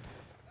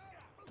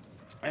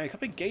 A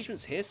couple of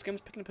engagements here. Scum's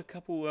picking up a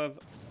couple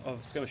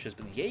of skirmishes,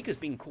 but Jaeger's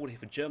being called here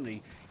for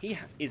Germany. He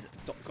is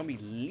going to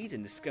be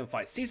leading this Scum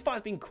fight.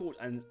 Ceasefire's being caught,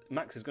 and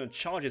Max is going to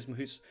charge his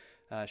Mahouts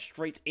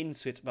straight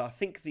into it. But I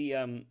think the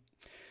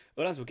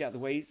Uhlans will get out of the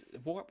way.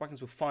 War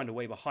Wagons will find a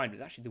way behind,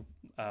 but actually the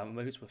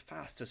Mahouts were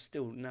faster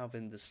still now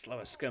than the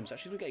slower Scum. So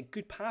actually we'll get a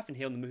good path in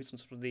here on the Mahouts on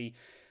top of the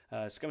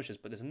skirmishers,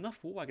 but there's enough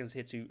War Wagons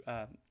here to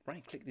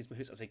right-click these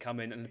Mahouts as they come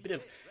in, and a bit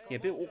of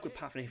awkward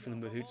path in here from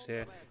the Mahouts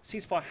here.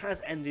 Ceasefire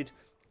has ended,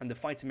 and the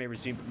fighting may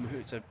resume, but the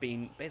Mahouts have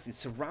been basically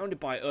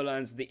surrounded by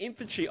Uhlans. The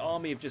infantry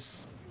army have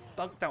just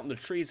bugged out in the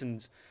trees,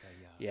 and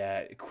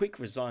quick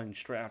resign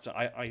straight after.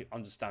 I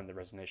understand the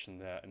resignation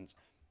there, and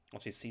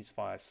obviously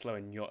Ceasefire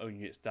slowing your own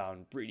units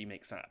down really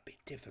makes that a bit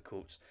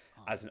difficult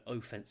as an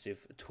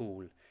offensive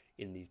tool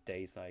in these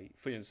days. I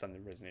fully understand the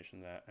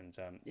resignation there, and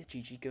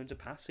GG going to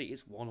Passi.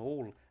 It's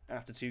 1-1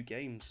 after 2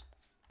 games.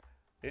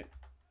 Yeah.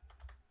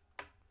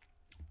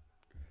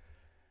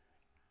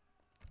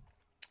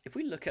 If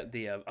we look at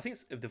the, I think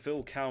if the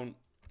Vil count,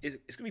 it's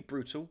going to be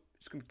brutal.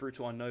 It's going to be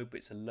brutal, I know, but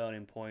it's a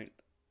learning point.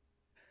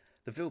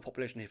 The Vil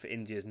population here for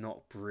India is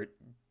not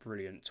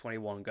brilliant.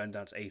 21 going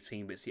down to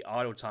 18, but it's the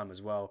idle time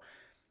as well.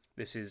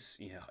 This is,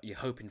 you're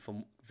hoping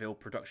for Vil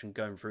production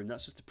going through, and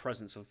that's just the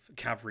presence of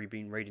cavalry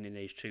being raiding in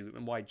Age 2,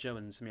 and why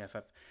German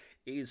semi-FF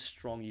is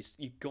strong.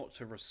 You've got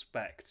to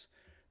respect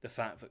the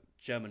fact that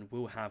German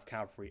will have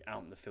cavalry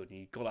out in the field, and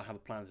you've got to have a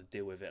plan to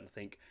deal with it, and I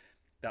think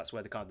that's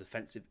where the kind of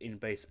defensive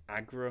in-base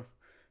aggro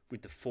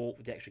with the fort,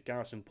 with the extra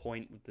garrison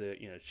point, with the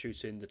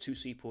shooting, the 2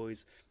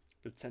 sepoys,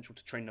 the potential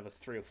to train another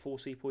 3 or 4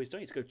 sepoys. Don't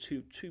need to go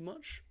too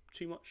much.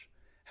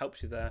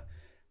 Helps you there,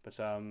 but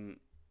the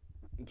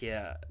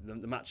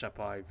matchup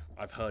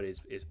I've heard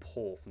is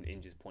poor from the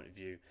India's point of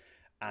view,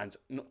 and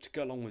not to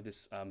go along with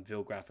this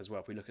Vil graph as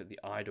well. If we look at the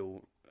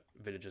idle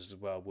villages as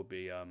well, would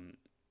be a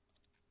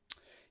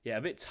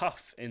bit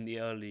tough in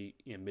the early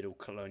middle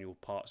colonial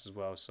parts as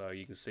well. So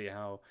you can see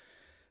how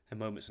at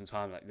moments in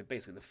time, like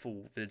basically the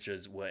full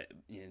villagers were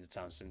in the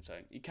town centre, so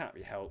you can't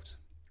be helped.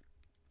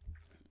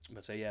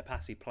 But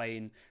Passi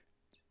playing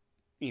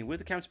with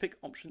the counter pick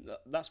option.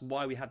 That's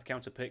why we had the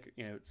counter pick,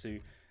 to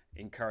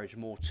encourage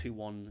more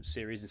 2-1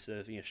 series instead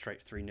of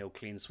straight 3-0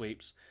 clean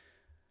sweeps.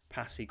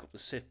 Passi got the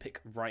civ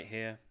pick right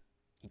here.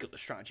 He got the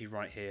strategy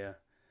right here,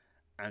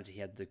 and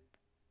he had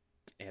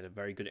a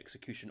very good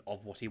execution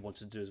of what he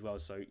wanted to do as well.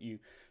 So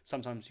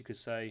sometimes you could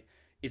say,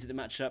 is it the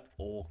matchup,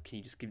 or can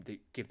you just give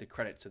the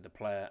credit to the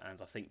player? And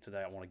I think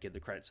today I want to give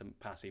the credit to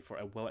Passi for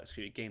a well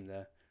executed game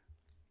there.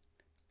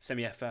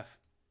 Semi-FF,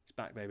 it's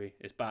back, baby.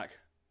 It's back.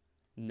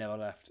 Never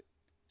left.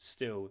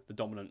 Still the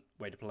dominant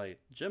way to play.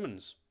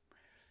 Germans.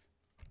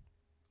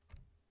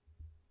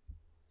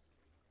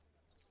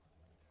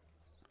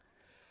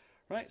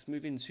 Right, let's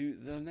move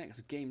into the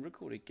next game.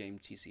 Recorded game,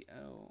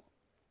 TCL.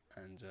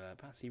 And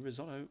Passi,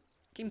 Risotto.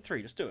 Game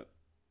 3, let's do it.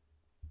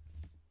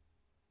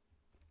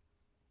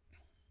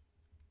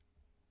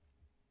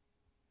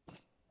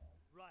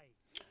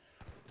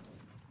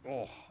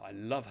 Oh, I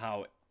love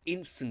how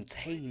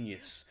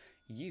instantaneous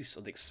use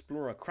of the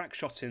Explorer,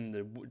 crackshotting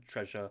the wood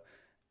treasure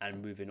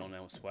and moving on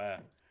elsewhere.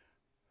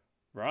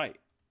 Right.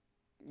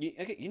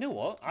 Okay, you know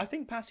what? I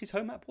think Passi's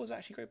home map was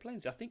actually Great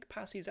Plains. I think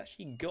Passi's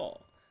actually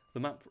got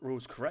the map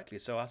rules correctly,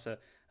 so I have to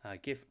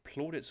give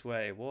plaudits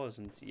where it was.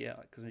 And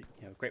because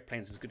Great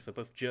Plains is good for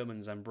both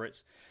Germans and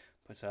Brits.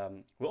 But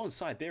we're on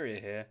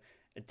Siberia here.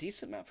 A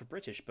decent map for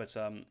British, but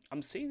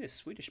I'm seeing this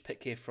Swedish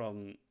pick here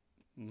from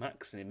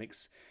Max, and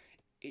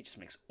it just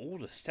makes all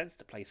the sense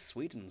to play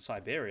Sweden and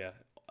Siberia.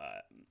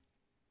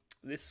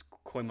 This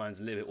coin mine's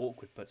a little bit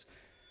awkward, but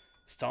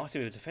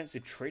starting with a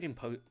defensive trading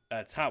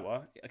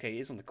tower. Okay,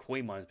 it is on the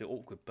coin mine, it's a bit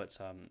awkward, but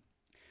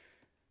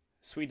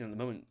Sweden at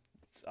the moment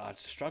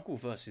struggle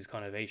versus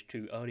kind of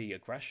H2 early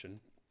aggression.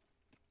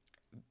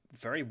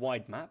 Very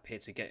wide map here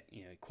to get,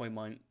 coin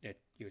mine,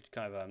 your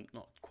kind of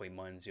not coin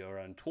mines,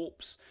 your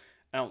torps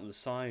out on the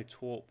side.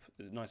 Torp,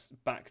 nice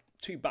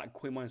two back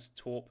coin mines to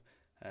torp,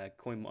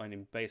 coin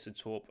mining base to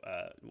torp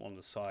on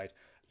the side.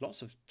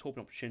 Lots of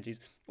torping opportunities.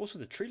 Also,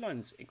 the tree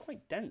line's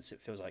quite dense.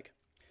 It feels like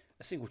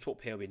a single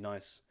torp here would be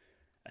nice.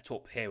 A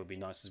torp here would be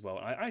nice as well.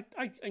 I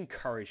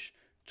encourage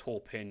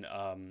torping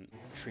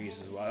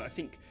trees as well. I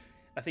think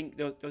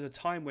there was a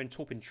time when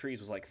torping trees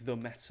was like the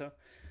meta,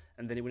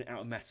 and then it went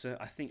out of meta.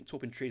 I think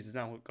torping trees is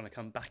now going to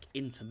come back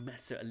into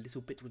meta a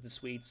little bit with the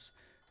Swedes.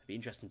 It'd be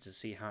interesting to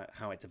see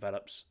how it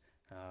develops.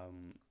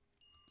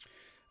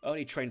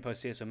 Early train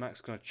post here, so Max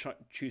is going to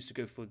choose to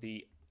go for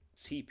the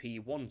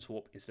TP1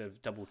 torp instead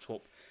of double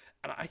torp,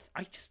 and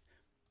I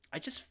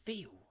just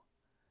feel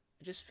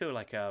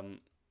like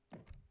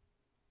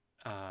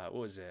what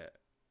was it?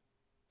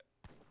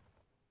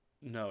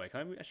 No, wait,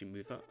 can I actually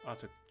move that? I'll have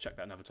to check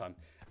that another time.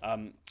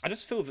 I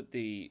just feel that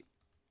the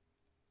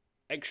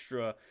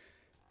extra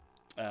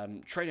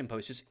trading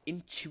post just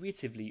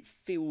intuitively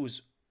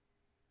feels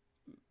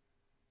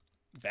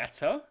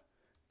better.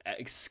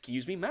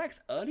 Excuse me, Max?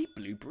 Early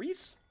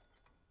blueberries?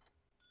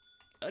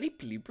 Early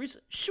blueberries?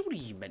 Surely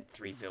you meant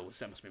 3 vills.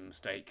 That must be a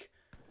mistake.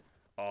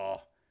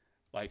 Oh,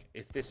 like,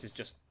 if this is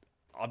just...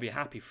 I'd be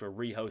happy for a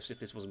rehost if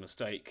this was a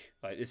mistake.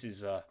 Like, this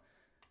is...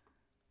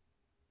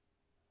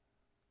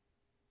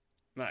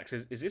 Max,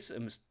 is this a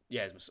mistake?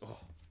 Yeah, it's a mistake. Oh,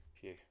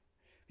 phew.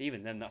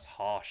 Even then, that's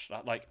harsh.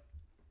 Like,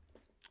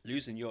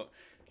 losing your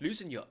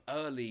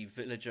early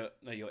villager,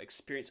 your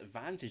experience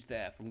advantage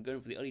there from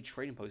going for the early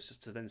trading posts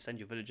just to then send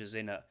your villagers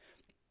in at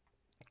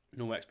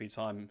normal XP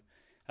time.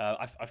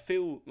 I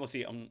feel,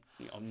 obviously, I'm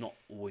not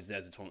always there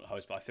as a tournament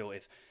host, but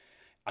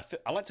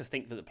I like to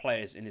think that the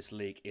players in this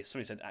league, if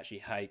somebody said, actually,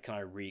 hey, can I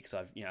read because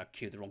I've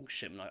queued the wrong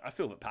shipment, I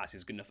feel that Passi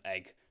is a good enough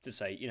egg to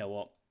say, you know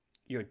what,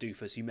 you're a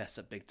doofus, you messed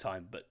up big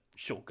time, but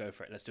sure, go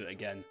for it, let's do it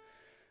again.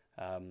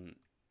 But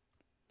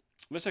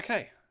it's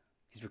okay.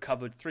 He's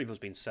recovered, 3 vills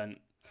been sent,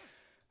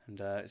 and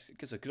it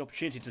gives a good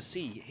opportunity to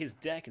see his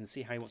deck and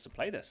see how he wants to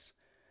play this.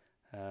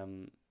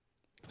 So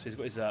he's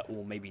got his,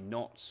 or maybe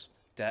not,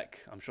 deck.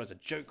 I'm sure it's a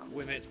joke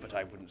with it, but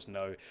I wouldn't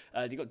know.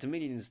 You've got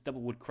Dominion's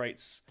double wood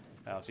crates,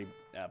 obviously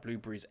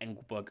Blueberries,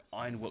 Engelberg,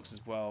 Ironworks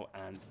as well,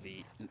 and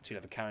the 2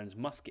 lever cannons.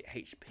 Musket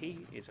HP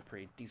is a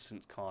pretty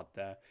decent card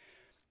there.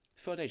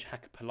 Third Age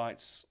Hacker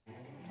Polites,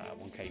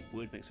 1k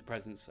wood makes a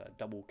presence,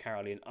 double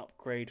Carolean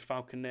upgrade,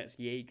 Falconets,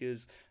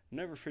 Jaegers,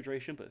 no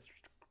refrigeration, but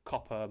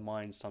copper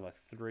mines times by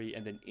 3,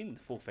 and then in the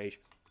 4th Age,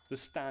 the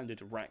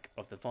standard rack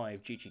of the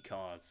 5 GG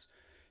cards,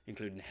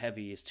 including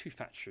heavies, 2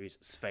 factories,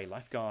 Svei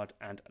Lifeguard,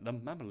 and the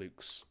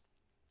Mamelukes.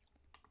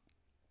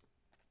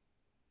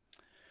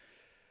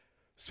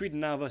 Sweden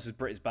now versus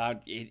Brit is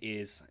bad.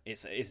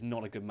 It's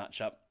not a good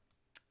matchup.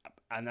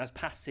 And as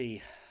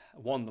Passi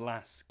won the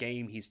last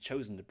game, he's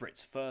chosen the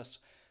Brits first,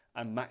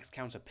 and Max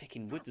counter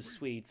picking with the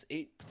Swedes.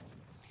 It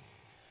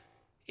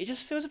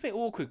just feels a bit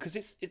awkward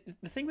because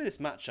the thing with this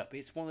matchup.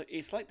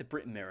 It's like the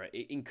Brit mirror.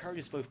 It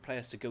encourages both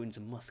players to go into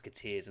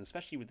musketeers, and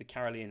especially with the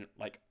Carolean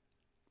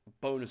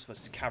bonus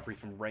versus cavalry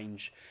from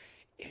range.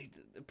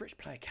 The British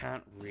player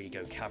can't really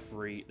go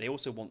cavalry. They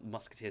also want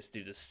musketeers to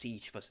do the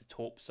siege versus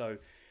torp. So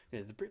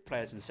the Brit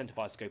player is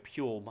incentivized to go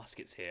pure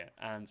muskets here,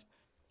 and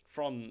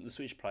from the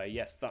Swedish player,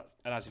 yes, that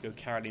allows you to go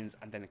Caroleans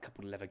and then a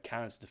couple of lever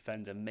cannons to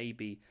defend, and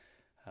maybe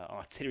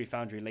artillery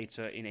foundry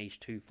later in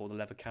H2 for the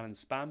lever cannon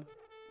spam.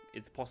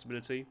 It's a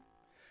possibility,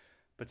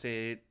 but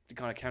to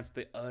kind of counter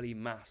the early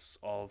mass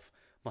of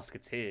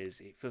musketeers,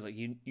 it feels like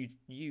you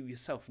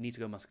yourself need to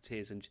go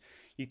musketeers, and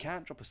you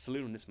can't drop a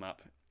saloon on this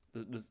map.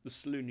 The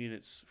saloon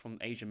units from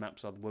Asian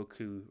maps are the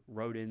Roku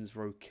Rodins,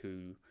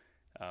 Roku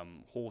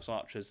Horse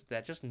Archers.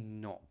 They're just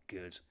not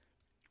good,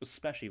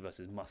 especially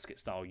versus musket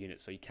style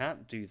units, so you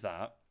can't do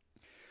that.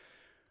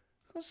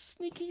 Got a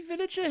sneaky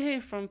villager here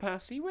from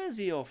Passi. Where's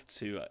he off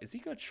to? Is he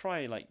going to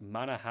try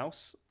Manor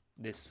House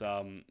this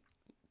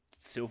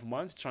silver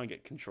mines to try and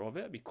get control of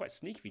it? It'd be quite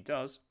sneaky if he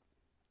does.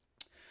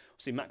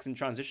 See, Max in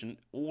transition,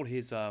 all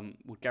his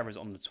wood gatherers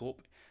on the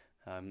torp.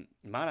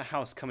 Manor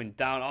House coming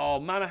down. Oh,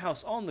 Manor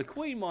House on the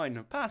Queen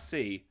Mine.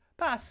 Passi.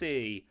 I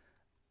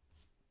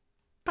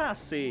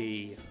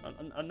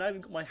now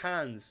even got my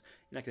hands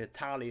in an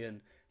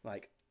Italian,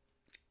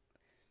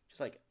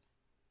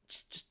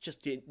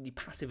 just the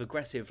passive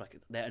aggressive,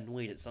 they're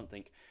annoyed at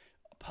something.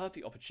 A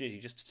perfect opportunity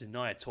just to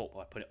deny a torp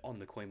by putting it on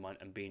the Queen Mine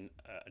and being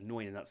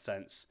annoying in that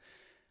sense.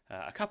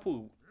 A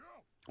couple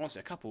wall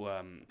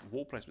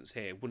placements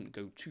here wouldn't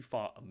go too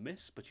far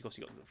amiss, but you've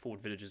also got the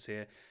forward villagers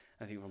here.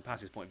 I think from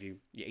Passi's point of view,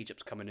 the age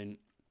up's coming in.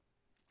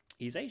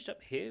 He's aged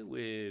up here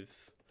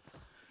with...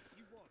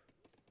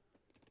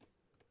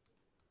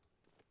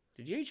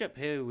 Did you age up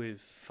here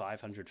with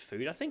 500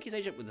 food? I think he's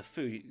aged up with the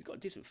food. He's got a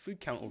decent food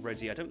count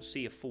already. I don't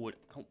see a forward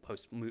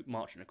outpost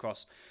marching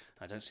across.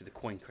 I don't see the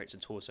coin crates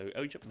at all. So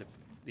age up with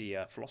the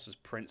Philosopher's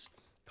Prince.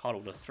 Card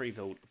order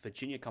 3-ville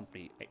Virginia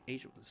Company.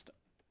 Age up with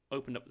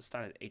opened up the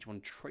standard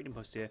H1 trading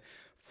post here.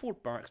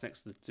 Forward barracks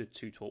next to the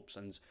 2 torps,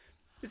 and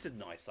This is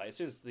nice. Like, as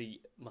soon as the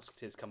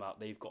musketeers come out,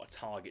 they've got a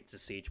target to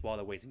siege while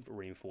they're waiting for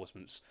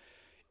reinforcements.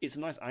 It's a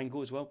nice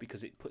angle as well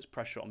because it puts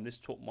pressure on this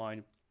top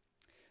mine,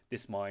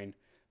 this mine,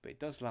 but it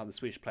does allow the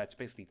Swedish player to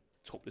basically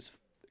top this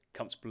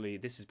comfortably.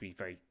 This is be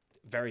very,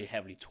 very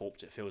heavily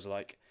torped, it feels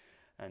like.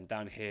 And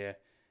down here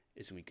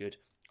is going to be good.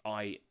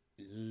 I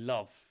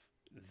love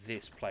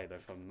this play, though,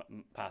 from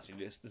Passi.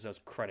 This deserves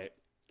credit.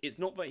 It's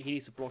not that he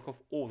needs to block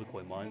off all the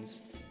coin mines.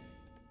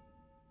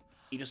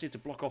 He just needs to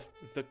block off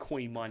the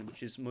coin mine,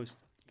 which is most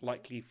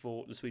likely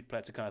for the Swede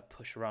player to kind of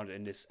push around it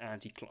in this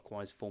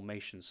anti-clockwise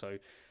formation. So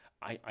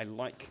I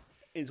like...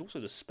 It's also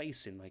the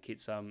spacing. Like,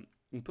 it's... you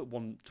can put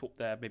one top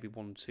there, maybe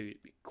 1, 2.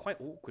 It'd be quite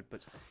awkward,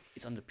 but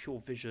it's under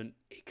pure vision.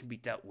 It can be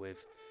dealt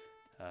with.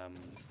 A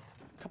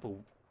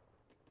couple...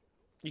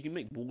 You can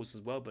make walls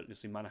as well, but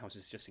obviously manor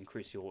houses just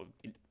increase your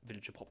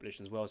villager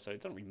population as well, so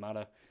it doesn't really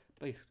matter.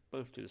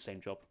 Both do the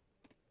same job.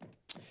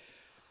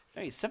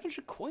 Hey,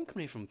 700 coin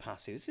coming in from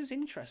Passi. This is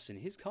interesting.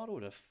 His card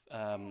order,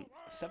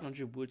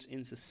 700 wood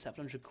into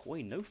 700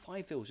 coin. No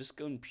 5 vills, just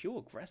going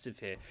pure aggressive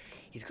here.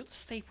 He's got the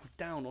staple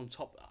down on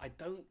top.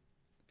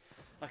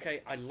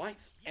 Okay, I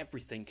liked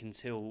everything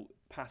until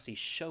Passi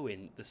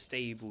showing the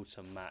stable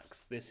to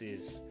Max. This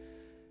is,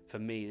 for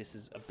me, this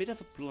is a bit of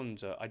a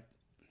blunder.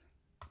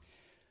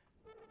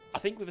 I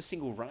think with a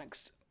single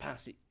Rax,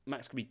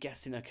 Max could be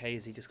guessing, okay,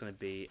 is he just going to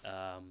be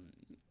a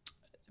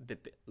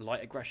bit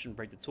light aggression,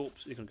 raid the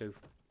torps? He's going to go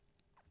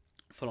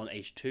full on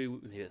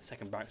H2, maybe the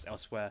second barracks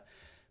elsewhere.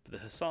 But the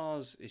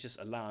Hussars is just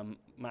allowing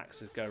Max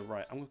to go,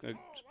 right, I'm going to go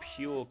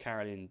pure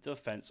Karelian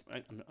defense.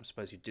 I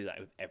suppose you do that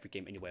with every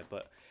game anyway,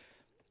 but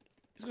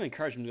it's going to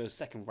encourage him to go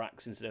second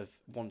Rax instead of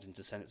wanting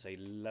to send it, say,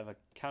 leather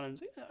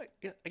cannons.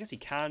 I guess he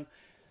can.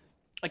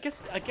 I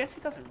guess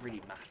it doesn't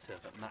really matter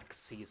that Max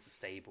sees the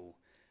stable.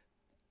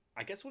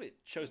 I guess what it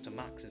shows to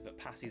Max is that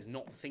Passi is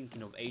not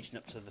thinking of aging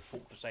up to the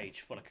Fortress Age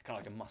for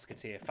like a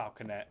musketeer,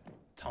 falconet,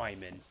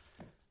 timing,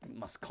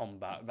 must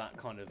combat, that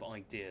kind of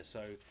idea.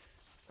 So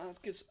that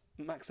gives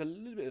Max a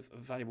little bit of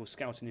valuable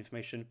scouting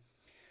information.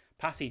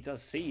 Passi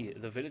does see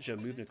the villager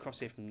moving across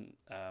here from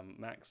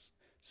Max,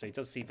 so he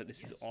does see that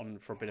this is on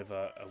for a bit of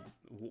a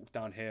walk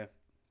down here.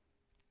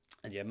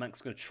 And yeah, Max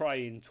is going to try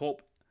and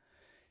torp.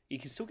 You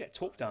can still get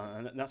torp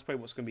down, and that's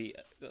probably what's going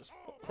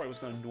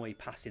to annoy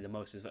Passi the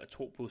most, is that a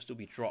torp will still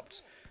be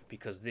dropped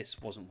because this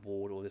wasn't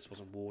ward or this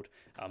wasn't ward.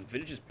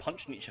 Villagers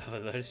punching each other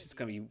though. This is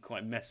going to be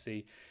quite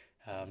messy,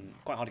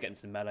 quite hard to get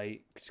into the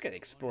melee. Just get the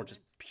Explorer just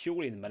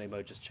purely in the melee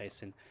mode, just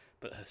chasing.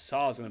 But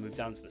Hussars are going to move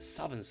down to the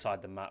southern side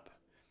of the map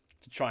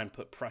to try and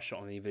put pressure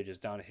on the villagers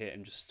down here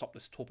and just stop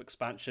this torp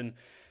expansion.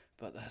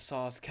 But the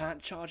Hussars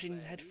can't charge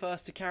in head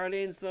first to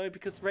Karelians though,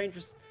 because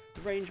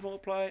the range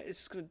multiplier is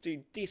just going to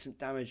do decent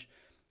damage.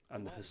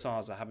 And the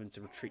Hussars are having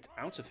to retreat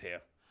out of here.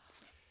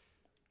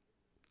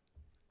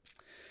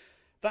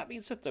 That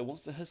being said, though,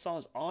 once the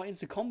Hussars are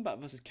into combat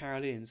versus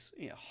Karelians,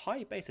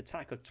 high base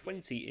attack of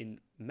 20 in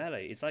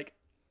melee. It's like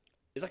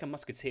a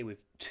musketeer with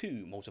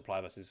 2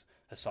 multiplier versus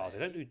Hussars. They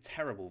don't do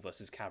terrible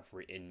versus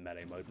cavalry in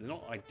melee mode. They're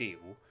not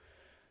ideal,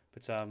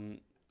 but you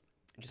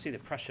see the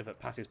pressure that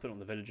Passi has put on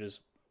the villagers.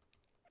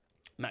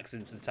 Max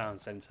into the town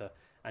centre,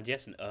 and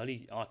yes, an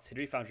early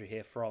artillery foundry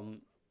here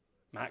from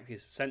Max.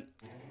 He's sent.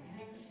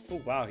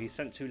 Oh wow, he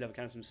sent 2 lever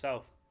cannons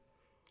himself.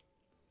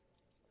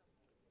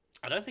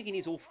 I don't think he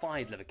needs all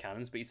 5 lever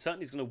cannons, but he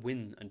certainly is going to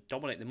win and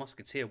dominate the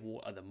musketeer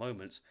war at the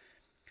moment.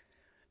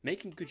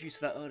 Making good use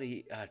of that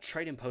early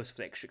trading post for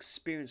the extra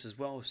experience as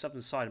well.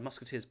 Southern side,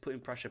 musketeers putting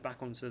pressure back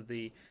onto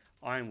the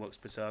ironworks,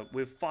 but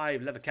with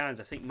 5 lever cannons,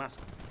 I think Max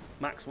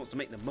wants to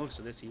make the most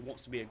of this. He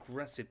wants to be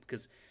aggressive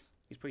because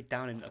he's pretty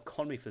down in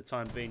economy for the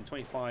time being.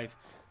 25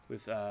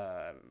 with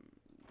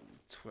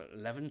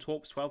 11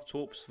 torps, 12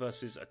 torps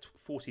versus a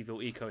 40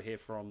 vil eco here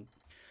from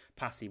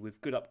Passi with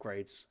good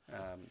upgrades.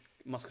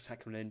 Musket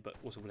attack coming in, but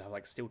also would have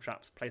like steel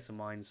traps, placer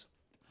mines.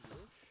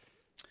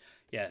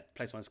 Yeah,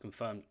 placer mines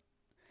confirmed.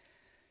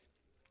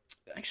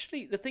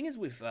 Actually, the thing is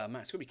with Max, you've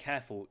got to be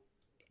careful.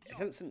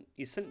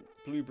 He sent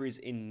blueberries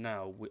in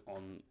now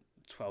on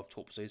 12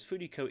 torps, so his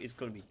food eco is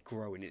going to be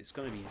growing. It's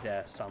going to be there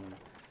at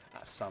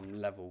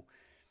some level.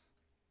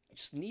 He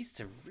just needs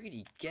to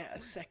really get a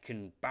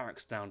second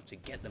barracks down to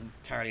get the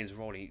Karelians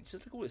rolling. Just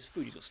look at all this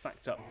food he's got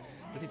stacked up.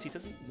 The thing is, he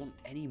doesn't want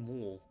any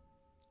more.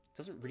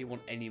 Doesn't really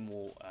want any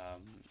more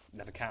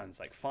leather cannons.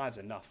 Like 5's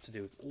enough to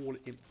do with all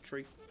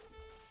infantry.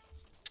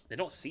 They're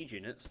not siege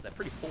units. They're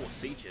pretty poor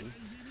sieging.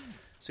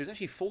 So he's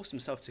actually forced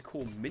himself to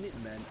call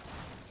Minutemen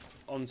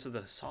onto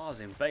the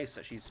Hussars in base.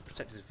 Actually, he's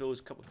protected his villas.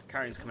 A couple of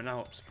Karelians coming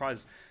out. I'm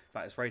surprised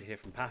about his raid here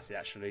from Passi.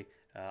 Actually,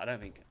 I don't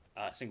think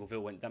a single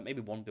vill went down.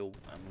 Maybe 1 vill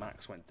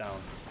max went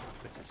down,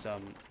 but it's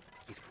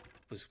he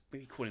was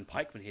maybe calling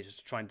pikemen here just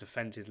to try and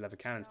defend his leather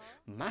cannons.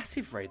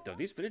 Massive raid though.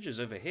 These villagers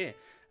over here.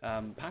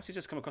 Passi's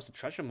just come across the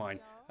treasure mine.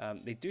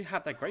 They do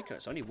have that great coat.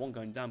 It's only 1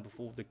 going down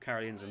before the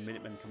Karelians and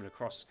Minutemen coming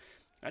across.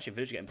 Actually, a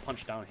villager getting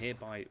punched down here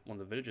by one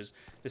of the villagers.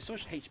 There's so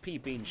much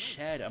HP being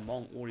shared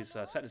among all his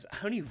settlers.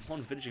 Only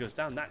 1 villager goes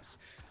down. That's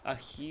a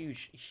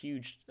huge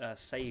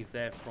save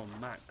there from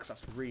Max.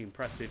 That's really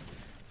impressive.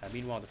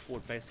 Meanwhile, the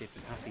forward player here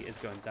from Passi is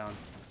going down.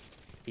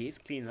 He is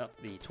cleaning up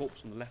the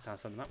torps on the left-hand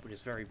side of the map, which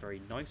is very,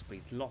 very nice, but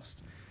he's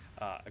lost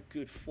a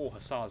good 4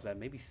 hussars there,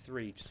 maybe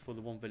 3, just for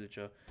the one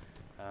villager.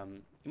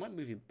 You might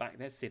move him back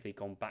there to see if they've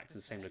gone back to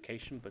the same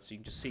location, but so you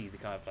can just see the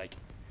kind of like...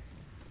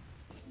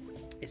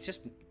 It's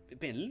just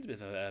been a little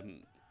bit of a...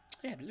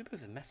 yeah, a little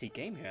bit of a messy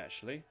game here,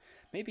 actually.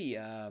 Maybe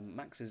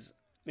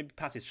maybe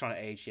Passi's trying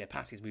to age. Yeah,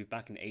 Passi's moved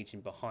back and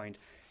aging behind.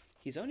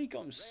 He's only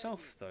got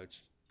himself, though.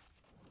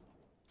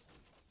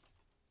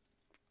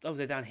 Oh,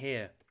 they're down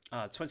here.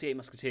 28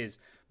 musketeers.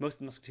 Most of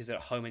the musketeers are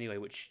at home anyway,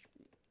 which...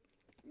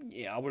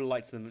 yeah, I would have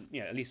liked them,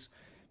 you know, at least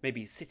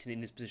maybe sitting in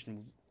this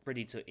position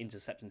ready to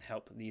intercept and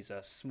help these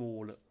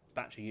small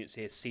battery units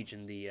here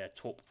sieging the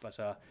torp. But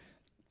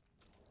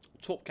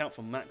torp count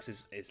for Max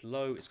is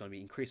low. It's going to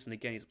be increasing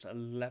again. He's up to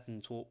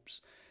 11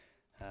 torps.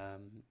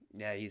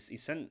 Yeah,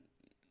 he's sent...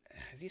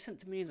 has he sent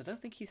Dominions? I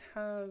don't think he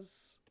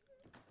has...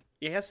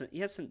 yeah, he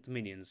has sent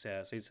Dominions,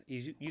 yeah. So he's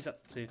used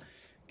that to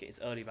get his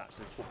early batches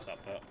of torps up,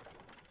 but...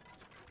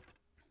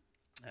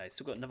 he's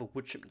still got another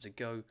wood shipment to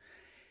go.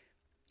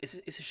 It's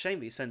a shame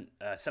that he sent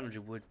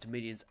 700 wood,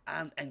 Dominions,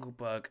 and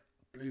Engelberg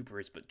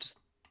blueberries, but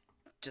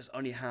just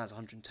only has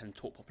 110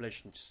 torp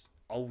population. Just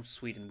old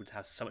Sweden would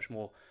have so much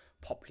more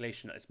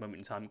population at this moment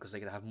in time because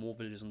they're going to have more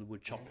villagers on the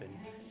wood chopping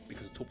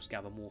because the torps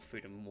gather more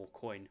food and more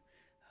coin.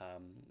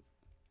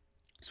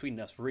 Sweden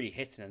is really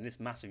hitting, and this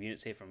massive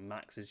units here from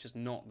Max is just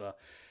not the...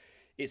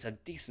 it's a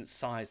decent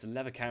size. The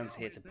lever cannons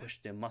here to push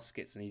their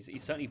muskets, and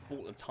he's certainly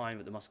bought the time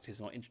that the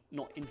musketeers are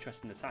not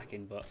interested in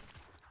attacking, but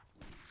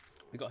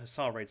we've got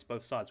Hussar raids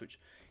both sides, which,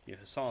 you know,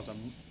 Hussars are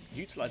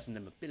utilising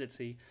their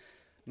mobility.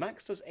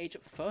 Max does age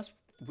up first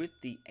with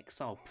the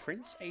Exile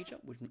Prince age up,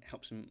 which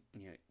helps him,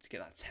 you know, to get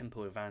that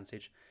tempo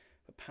advantage.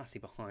 But Passi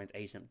behind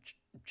age up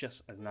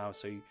just as now,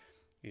 so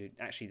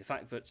actually the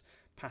fact that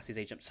Passi's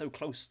age up so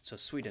close to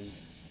Sweden,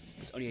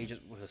 it's only age up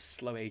with a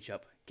slow age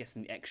up,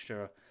 getting the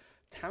extra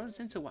town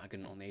centre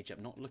wagon on the age up,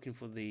 not looking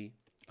for the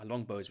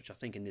longbows, which I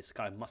think in this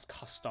kind of Musk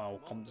style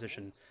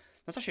composition,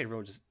 that's actually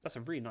that's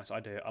a really nice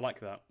idea. I like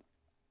that.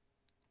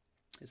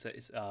 It's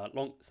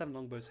 7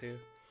 longbows here.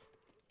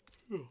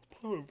 Oh,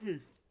 pardon me.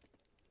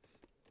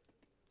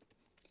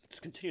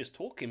 Just continuous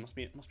talking must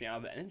be out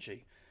of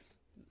energy.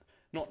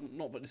 Not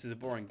that this is a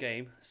boring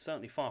game.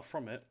 Certainly far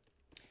from it.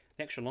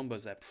 The extra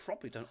longbows there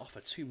probably don't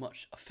offer too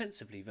much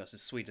offensively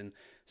versus Sweden,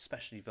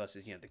 especially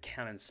versus, you know, the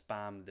cannon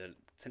spam, the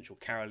potential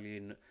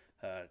Caroline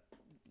kind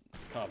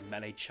of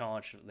melee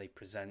charge that they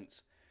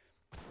present.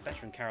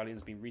 Veteran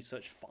Caroline's been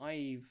researched 5.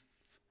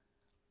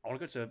 I want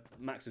to go to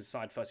Max's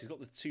side first. He's got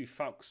the 2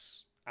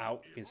 Falks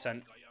out, being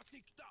sent.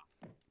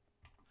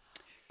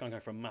 Gonna go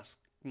for a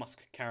Musk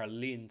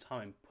Caroline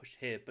time push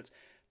here, but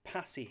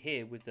Passi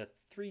here with the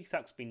 3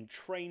 Falcons being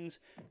trained.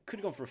 Could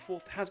have gone for a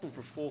 4th, has gone for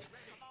a 4th.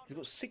 He's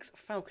got 6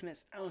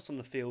 Falconets out on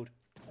the field.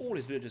 All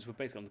his villagers were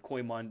basically on the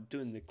coin mine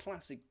doing the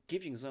classic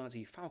giving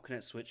anxiety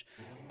Falconet switch,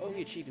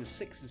 only achieving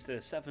 6 instead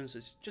of 7, so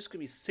it's just going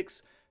to be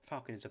 6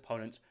 Falcon his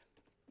opponent.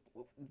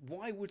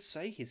 What I would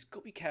say he's got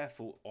to be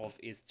careful of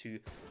is to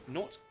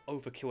not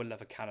overkill a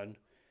lever cannon.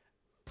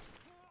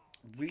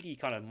 Really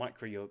kind of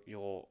micro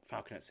your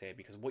Falconets here,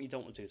 because what you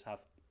don't want to do is have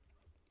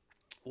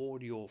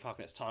all your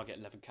Falconets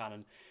target lever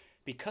cannon,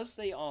 because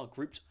they are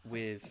grouped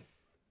with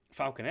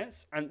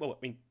Falconets, and well, I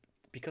mean,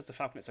 because the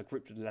Falconets are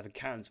grouped with lever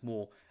cannons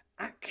more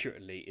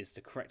accurately is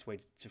the correct way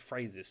to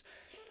phrase this.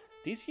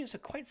 These units are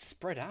quite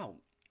spread out,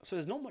 so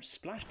there's not much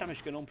splash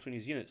damage going on between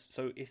these units.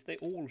 So if they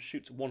all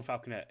shoot one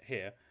Falconet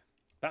here,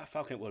 that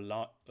Falconet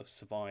will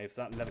survive.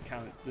 That the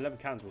lever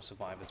cannons will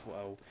survive as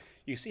well.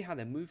 You see how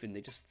they're moving.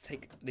 They just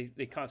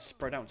they kind of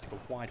spread out and take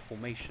a wide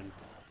formation,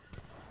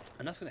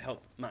 and that's going to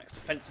help Max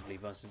defensively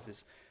versus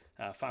this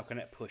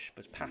Falconet push.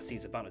 But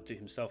Passi's about to do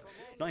himself.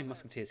 9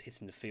 musketeers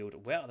hitting the field.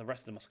 Where are the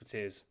rest of the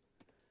musketeers?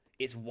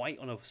 It's white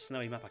on a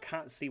snowy map. I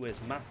can't see where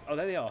his mass... oh,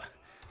 there they are.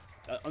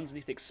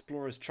 Underneath the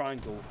Explorer's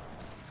Triangle.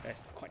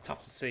 It's quite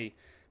tough to see.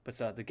 But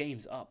the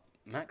game's up.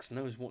 Max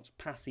knows what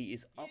Passi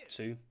is up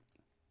to.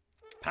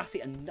 Passi,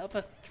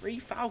 another 3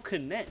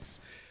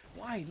 Falconets.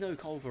 Why no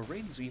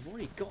Culverins? We've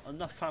already got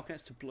enough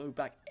Falconets to blow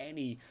back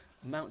any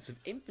amounts of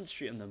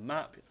infantry on the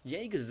map.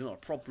 Jaegers is not a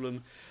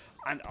problem.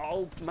 And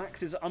oh,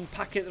 Max is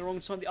unpacking at the wrong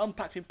time. The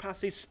unpacking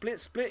Passi.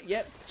 Split.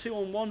 Yep, 2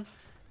 on 1.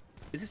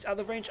 Is this out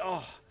of range?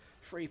 Oh,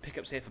 3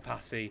 pickups here for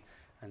Passi.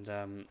 And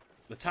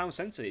the town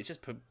centre is just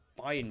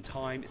buying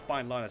time. It's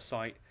buying line of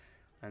sight.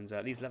 And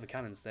these lever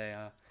cannons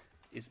there.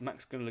 Is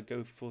Max going to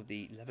go for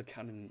the lever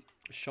cannon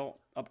shot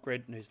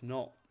upgrade? No, he's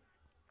not.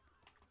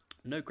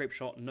 No grape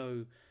shot,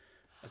 no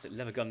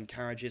lever gun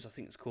carriages, I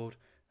think it's called.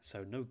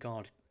 So no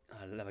guard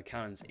lever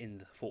cannons in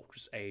the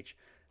Fortress Age.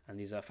 And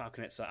these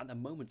Falconets are at the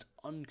moment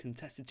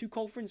uncontested. 2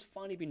 Culverins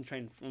finally been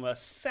trained from a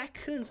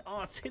 2nd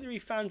artillery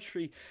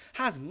foundry.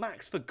 Has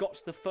Max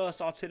forgot the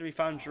 1st artillery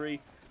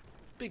foundry?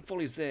 Big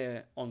volleys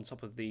there on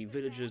top of the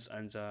villagers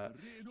and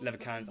lever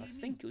cannons. I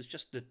think it was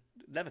just the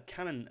lever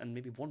cannon and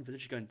maybe 1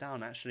 villager going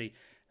down. Actually,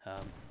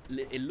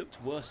 it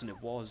looked worse than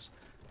it was.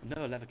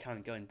 another lever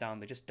cannon going down.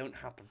 They just don't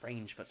have the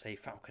range that, say,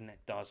 Falconet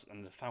does,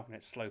 and the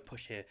Falconet's slow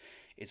push here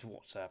is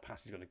what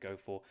Passi's going to go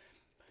for.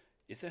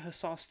 Is there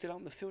Hussars still out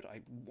in the field?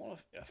 I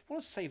want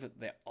to say that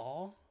there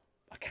are.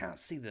 I can't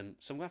see them,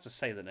 so I'm going to have to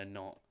say that they're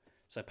not.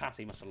 So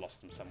Passi must have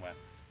lost them somewhere.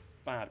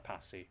 Bad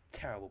Passi.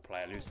 Terrible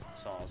player, losing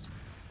Hussars.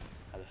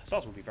 The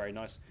Hussars would be very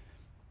nice.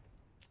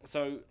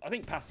 So I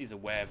think Passi's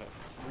aware that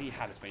when you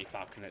have this many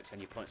Falconets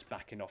and your opponent's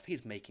backing off,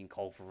 he's making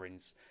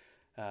Culverins.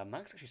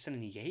 Max actually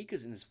sending the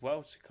Jaegers in as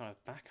well to kind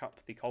of back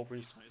up the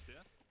Culverins.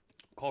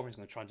 Culverins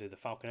going to try and do the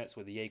Falconets,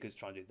 where the Jaegers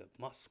try and do the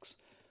Musks.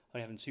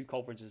 Only having 2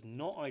 Culverins is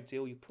not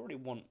ideal. You probably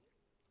want,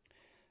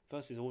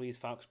 versus all these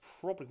Falcons,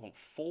 probably want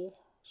 4.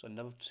 So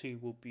another 2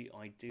 will be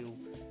ideal.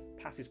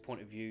 Passi's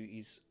point of view,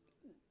 he's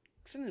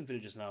sending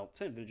villagers now,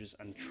 sending villagers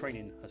and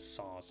training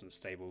Hussars in the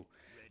stable.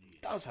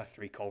 Does have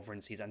 3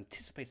 Culverins. He's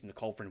anticipating the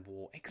Culverin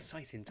war.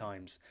 Exciting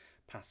times.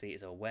 Passi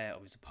is aware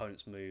of his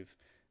opponent's move.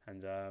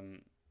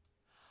 And,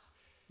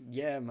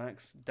 yeah,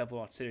 Max, double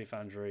artillery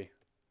foundry.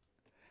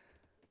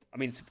 I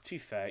mean, to be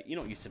fair, you're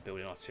not used to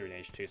building artillery in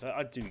Age 2, so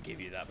I do give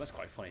you that. That's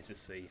quite funny to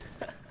see.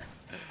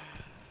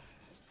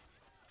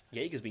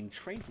 Jaeger's being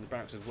trained from the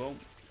barracks as well.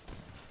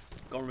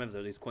 Gotta remember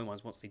that these coin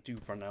mines, once they do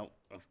run out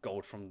of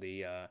gold from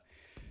the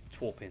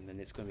Twarpin, then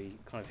it's going to be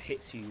kind of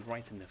hits you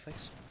right in the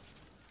face.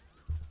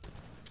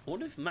 I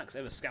wonder if Max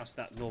ever scouts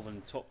that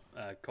northern top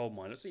gold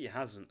mine. Looks like he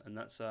hasn't, and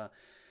that's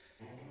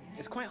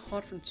it's quite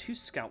hard for him to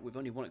scout with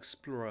only 1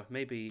 explorer.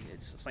 Maybe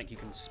it's like you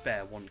can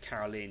spare 1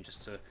 Caroline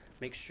just to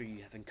make sure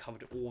you haven't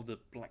covered all the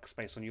black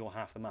space on your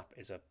half of the map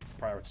is a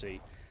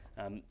priority.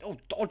 Oh,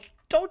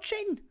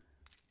 dodging!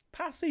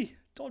 Passi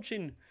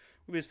dodging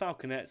with his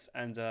Falconets,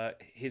 and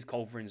his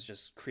Culverins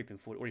just creeping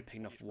forward, already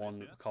picking up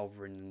 1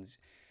 Culverin. And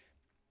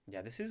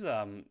yeah, this has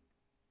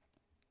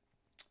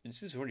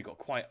already got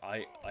quite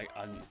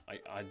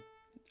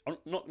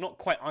not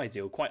quite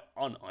ideal, quite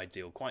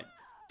unideal, quite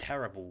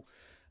terrible.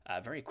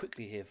 Very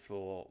quickly here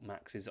for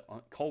Max's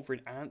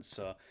Culverin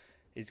answer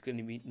is going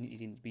to be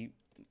needing to be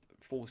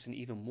forcing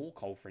even more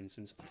Culverins,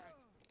 since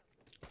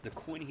the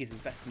coin he's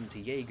investing into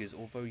Jaegers,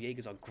 although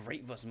Jaegers are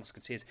great versus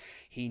Musketeers,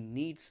 he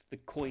needs the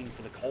coin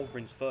for the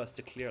Culverins first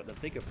to clear out the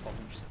bigger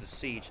problem, which is the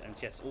siege. And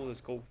yes, all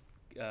those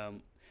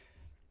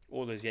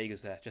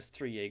Jaegers there, just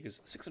 3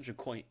 Jaegers, 600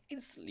 coin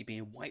instantly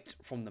being wiped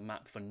from the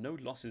map for no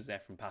losses there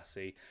from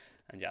Passi.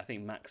 And yeah, I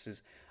think Max,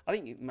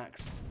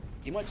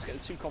 he might just get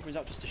the 2 Culverins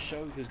out just to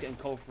show he was getting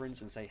Culverins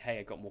and say, hey,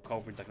 I got more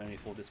Culverins, I can only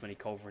afford this many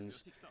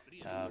Culverins.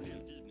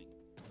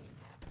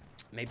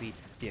 Maybe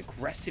the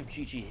aggressive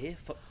GG here,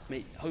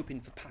 hoping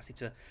for Passi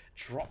to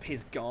drop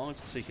his guard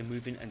so he can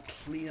move in and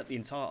clean up the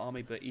entire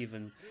army. But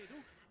even,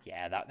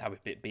 yeah, that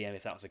would be BM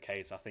if that was the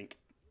case. I think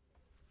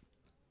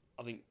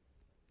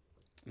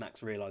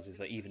Max realises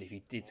that even if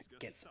he did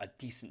get a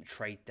decent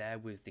trade there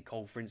with the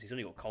Culverins, he's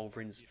only got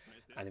Culverins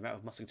and the amount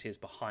of Musketeers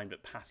behind,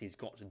 but Passi's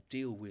got to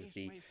deal with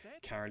the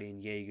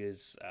Caroline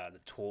Jaegers, the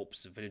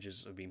Torps, the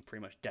villagers have been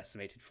pretty much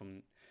decimated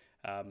from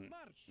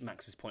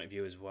Max's point of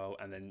view as well.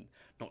 And then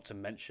not to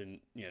mention,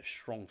 you know,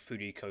 strong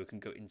food eco can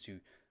go into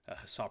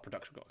Hussar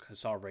production, got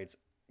Hussar raids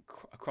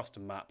across the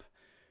map.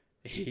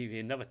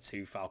 Another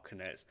 2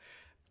 Falconets.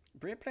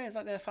 Brit players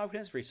like their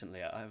Falconets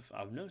recently.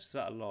 I've noticed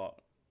that a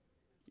lot.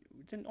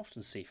 We didn't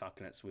often see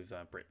Falconets with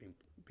Brit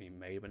being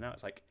made, but now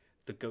it's like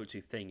the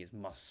go-to thing is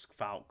Musk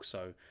Falc.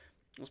 So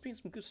there's been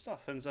some good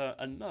stuff, and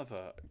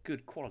another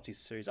good quality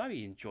series. I've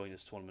been enjoying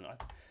this tournament.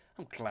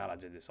 I'm glad I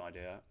did this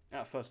idea.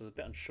 At first I was a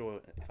bit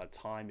unsure if I had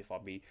time, if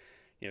I'd be,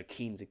 you know,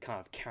 keen to kind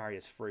of carry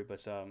us through,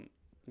 but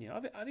you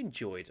know, I've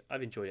enjoyed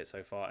it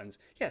so far. And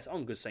yes,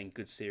 I'm good saying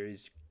good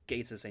series.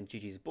 Gator saying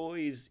GG's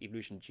boys,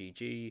 Evolution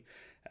GG,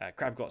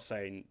 Crabgot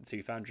saying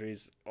 2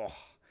 Foundries. Oh,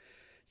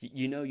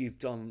 you know you've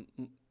done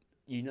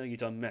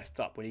messed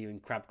up when even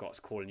Crabgot's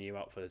calling you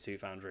out for the 2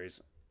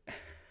 Foundries.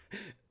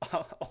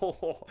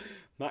 Oh,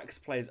 Max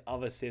plays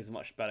other civs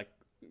much better.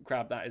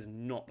 Crab, that is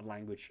not the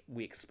language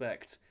we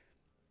expect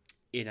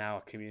in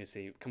our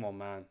community. Come on,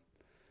 man.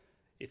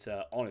 It's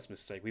an honest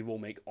mistake. We all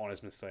make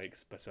honest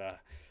mistakes, but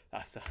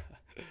that's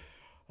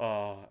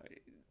a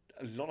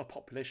lot of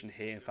population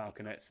here in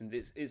Falconets, and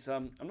it's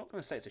I'm not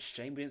going to say it's a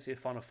shame we didn't see a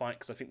final fight,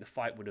 because I think the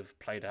fight would have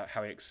played out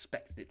how I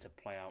expected it to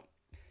play out.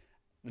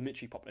 The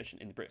military population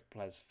in the Brit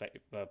players'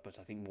 favour, but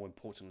I think more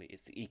importantly,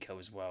 it's the eco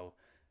as well.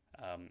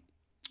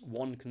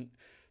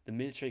 The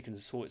military can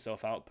sort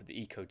itself out, but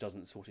the eco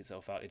doesn't sort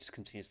itself out. It just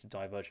continues to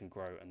diverge and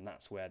grow, and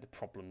that's where the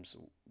problems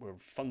were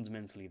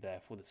fundamentally there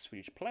for the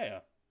Swedish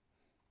player.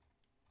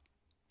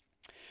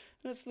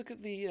 Let's look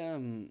at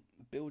the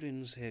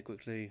buildings here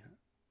quickly.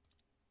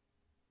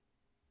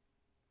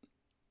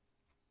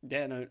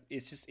 Yeah, no,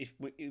 it's just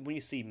when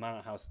you see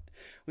Manor House,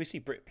 when you see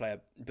Brit player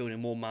building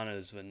more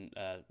manors than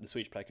the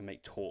Swedish player can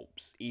make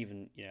torps,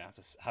 even, you know,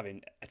 after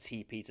having a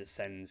TP to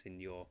send in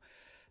your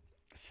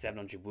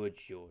 700 wood,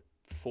 your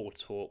 4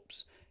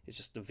 torps, it's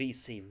just the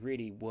VC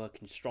really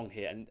working strong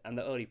here, and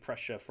the early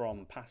pressure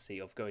from Passi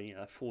of going, you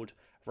know, forward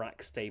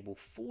rack stable,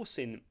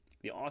 forcing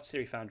the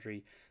artillery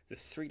foundry, the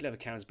 3 lever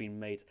cannons being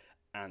made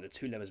and the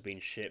 2 levers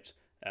being shipped,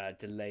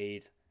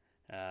 delayed.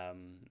 Oh,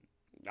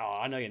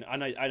 I know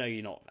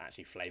you're not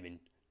actually flaming.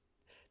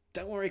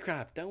 Don't worry,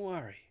 Crab. Don't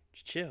worry.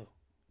 Just chill,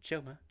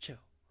 man. Chill.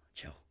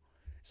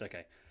 It's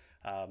okay.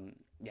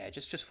 Yeah,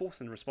 just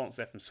forcing the response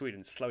there from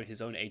Sweden, slowing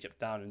his own age up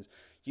down, and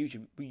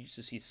usually we used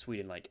to see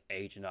Sweden like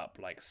aging up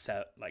like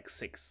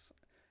 6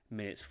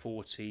 minutes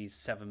 40,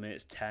 7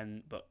 minutes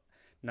 10, but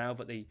now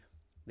that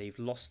they've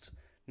lost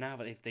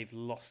they've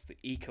lost the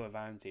eco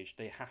advantage,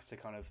 they have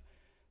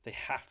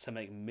to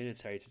make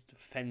military to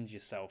defend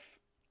yourself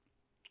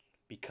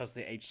because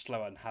they age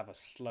slower and have a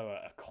slower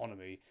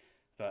economy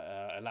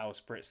that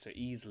allows Brits to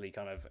easily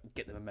kind of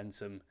get the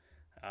momentum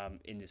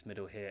in this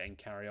middle here and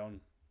carry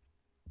on.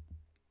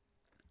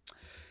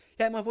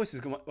 Yeah, my voice is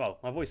going. Well,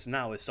 my voice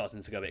now is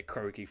starting to go a bit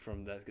croaky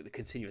from the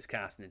continuous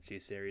casting in 2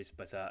 series,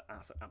 but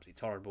that's absolutely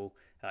tolerable.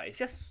 It's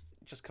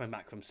just coming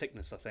back from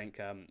sickness, I think.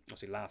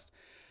 Obviously, last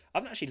I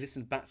haven't actually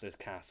listened back to those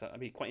casts. It'd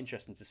be quite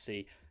interesting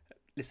to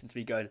listen to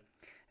me going.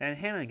 And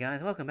hello,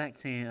 guys. Welcome back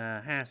to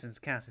Harrison's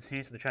Cast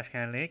Series of the Trash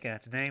Can League.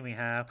 Today we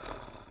have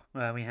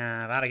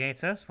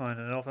Alligator, spoiled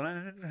off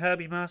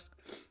Herbie Mask.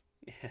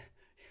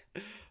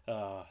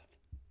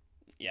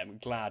 Yeah, I'm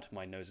glad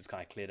my nose is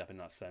kind of cleared up in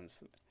that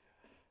sense.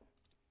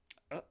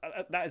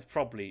 That's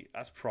probably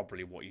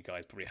what you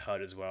guys probably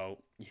heard as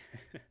well.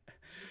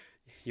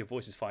 Your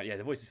voice is fine. Yeah,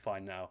 the voice is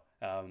fine now.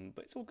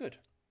 But it's all good.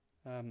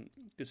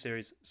 Good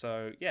series.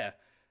 So yeah,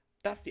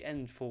 that's the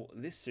end for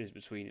this series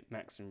between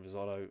Max and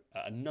Risotto.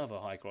 Another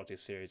high quality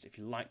series. If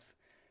you liked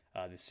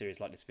this series,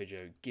 like this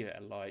video, give it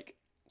a like.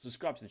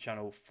 Subscribe to the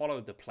channel.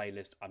 Follow the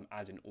playlist. I'm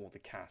adding all the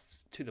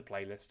casts to the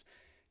playlist.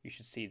 You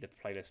should see the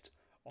playlist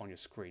on your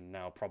screen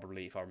now,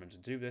 probably, if I remember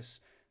to do this.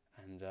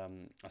 And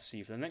I'll see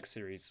you for the next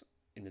series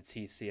in the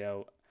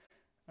TCL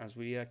as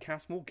we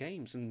cast more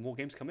games and more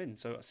games come in.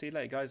 So I'll see you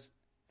later, guys.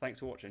 Thanks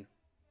for watching.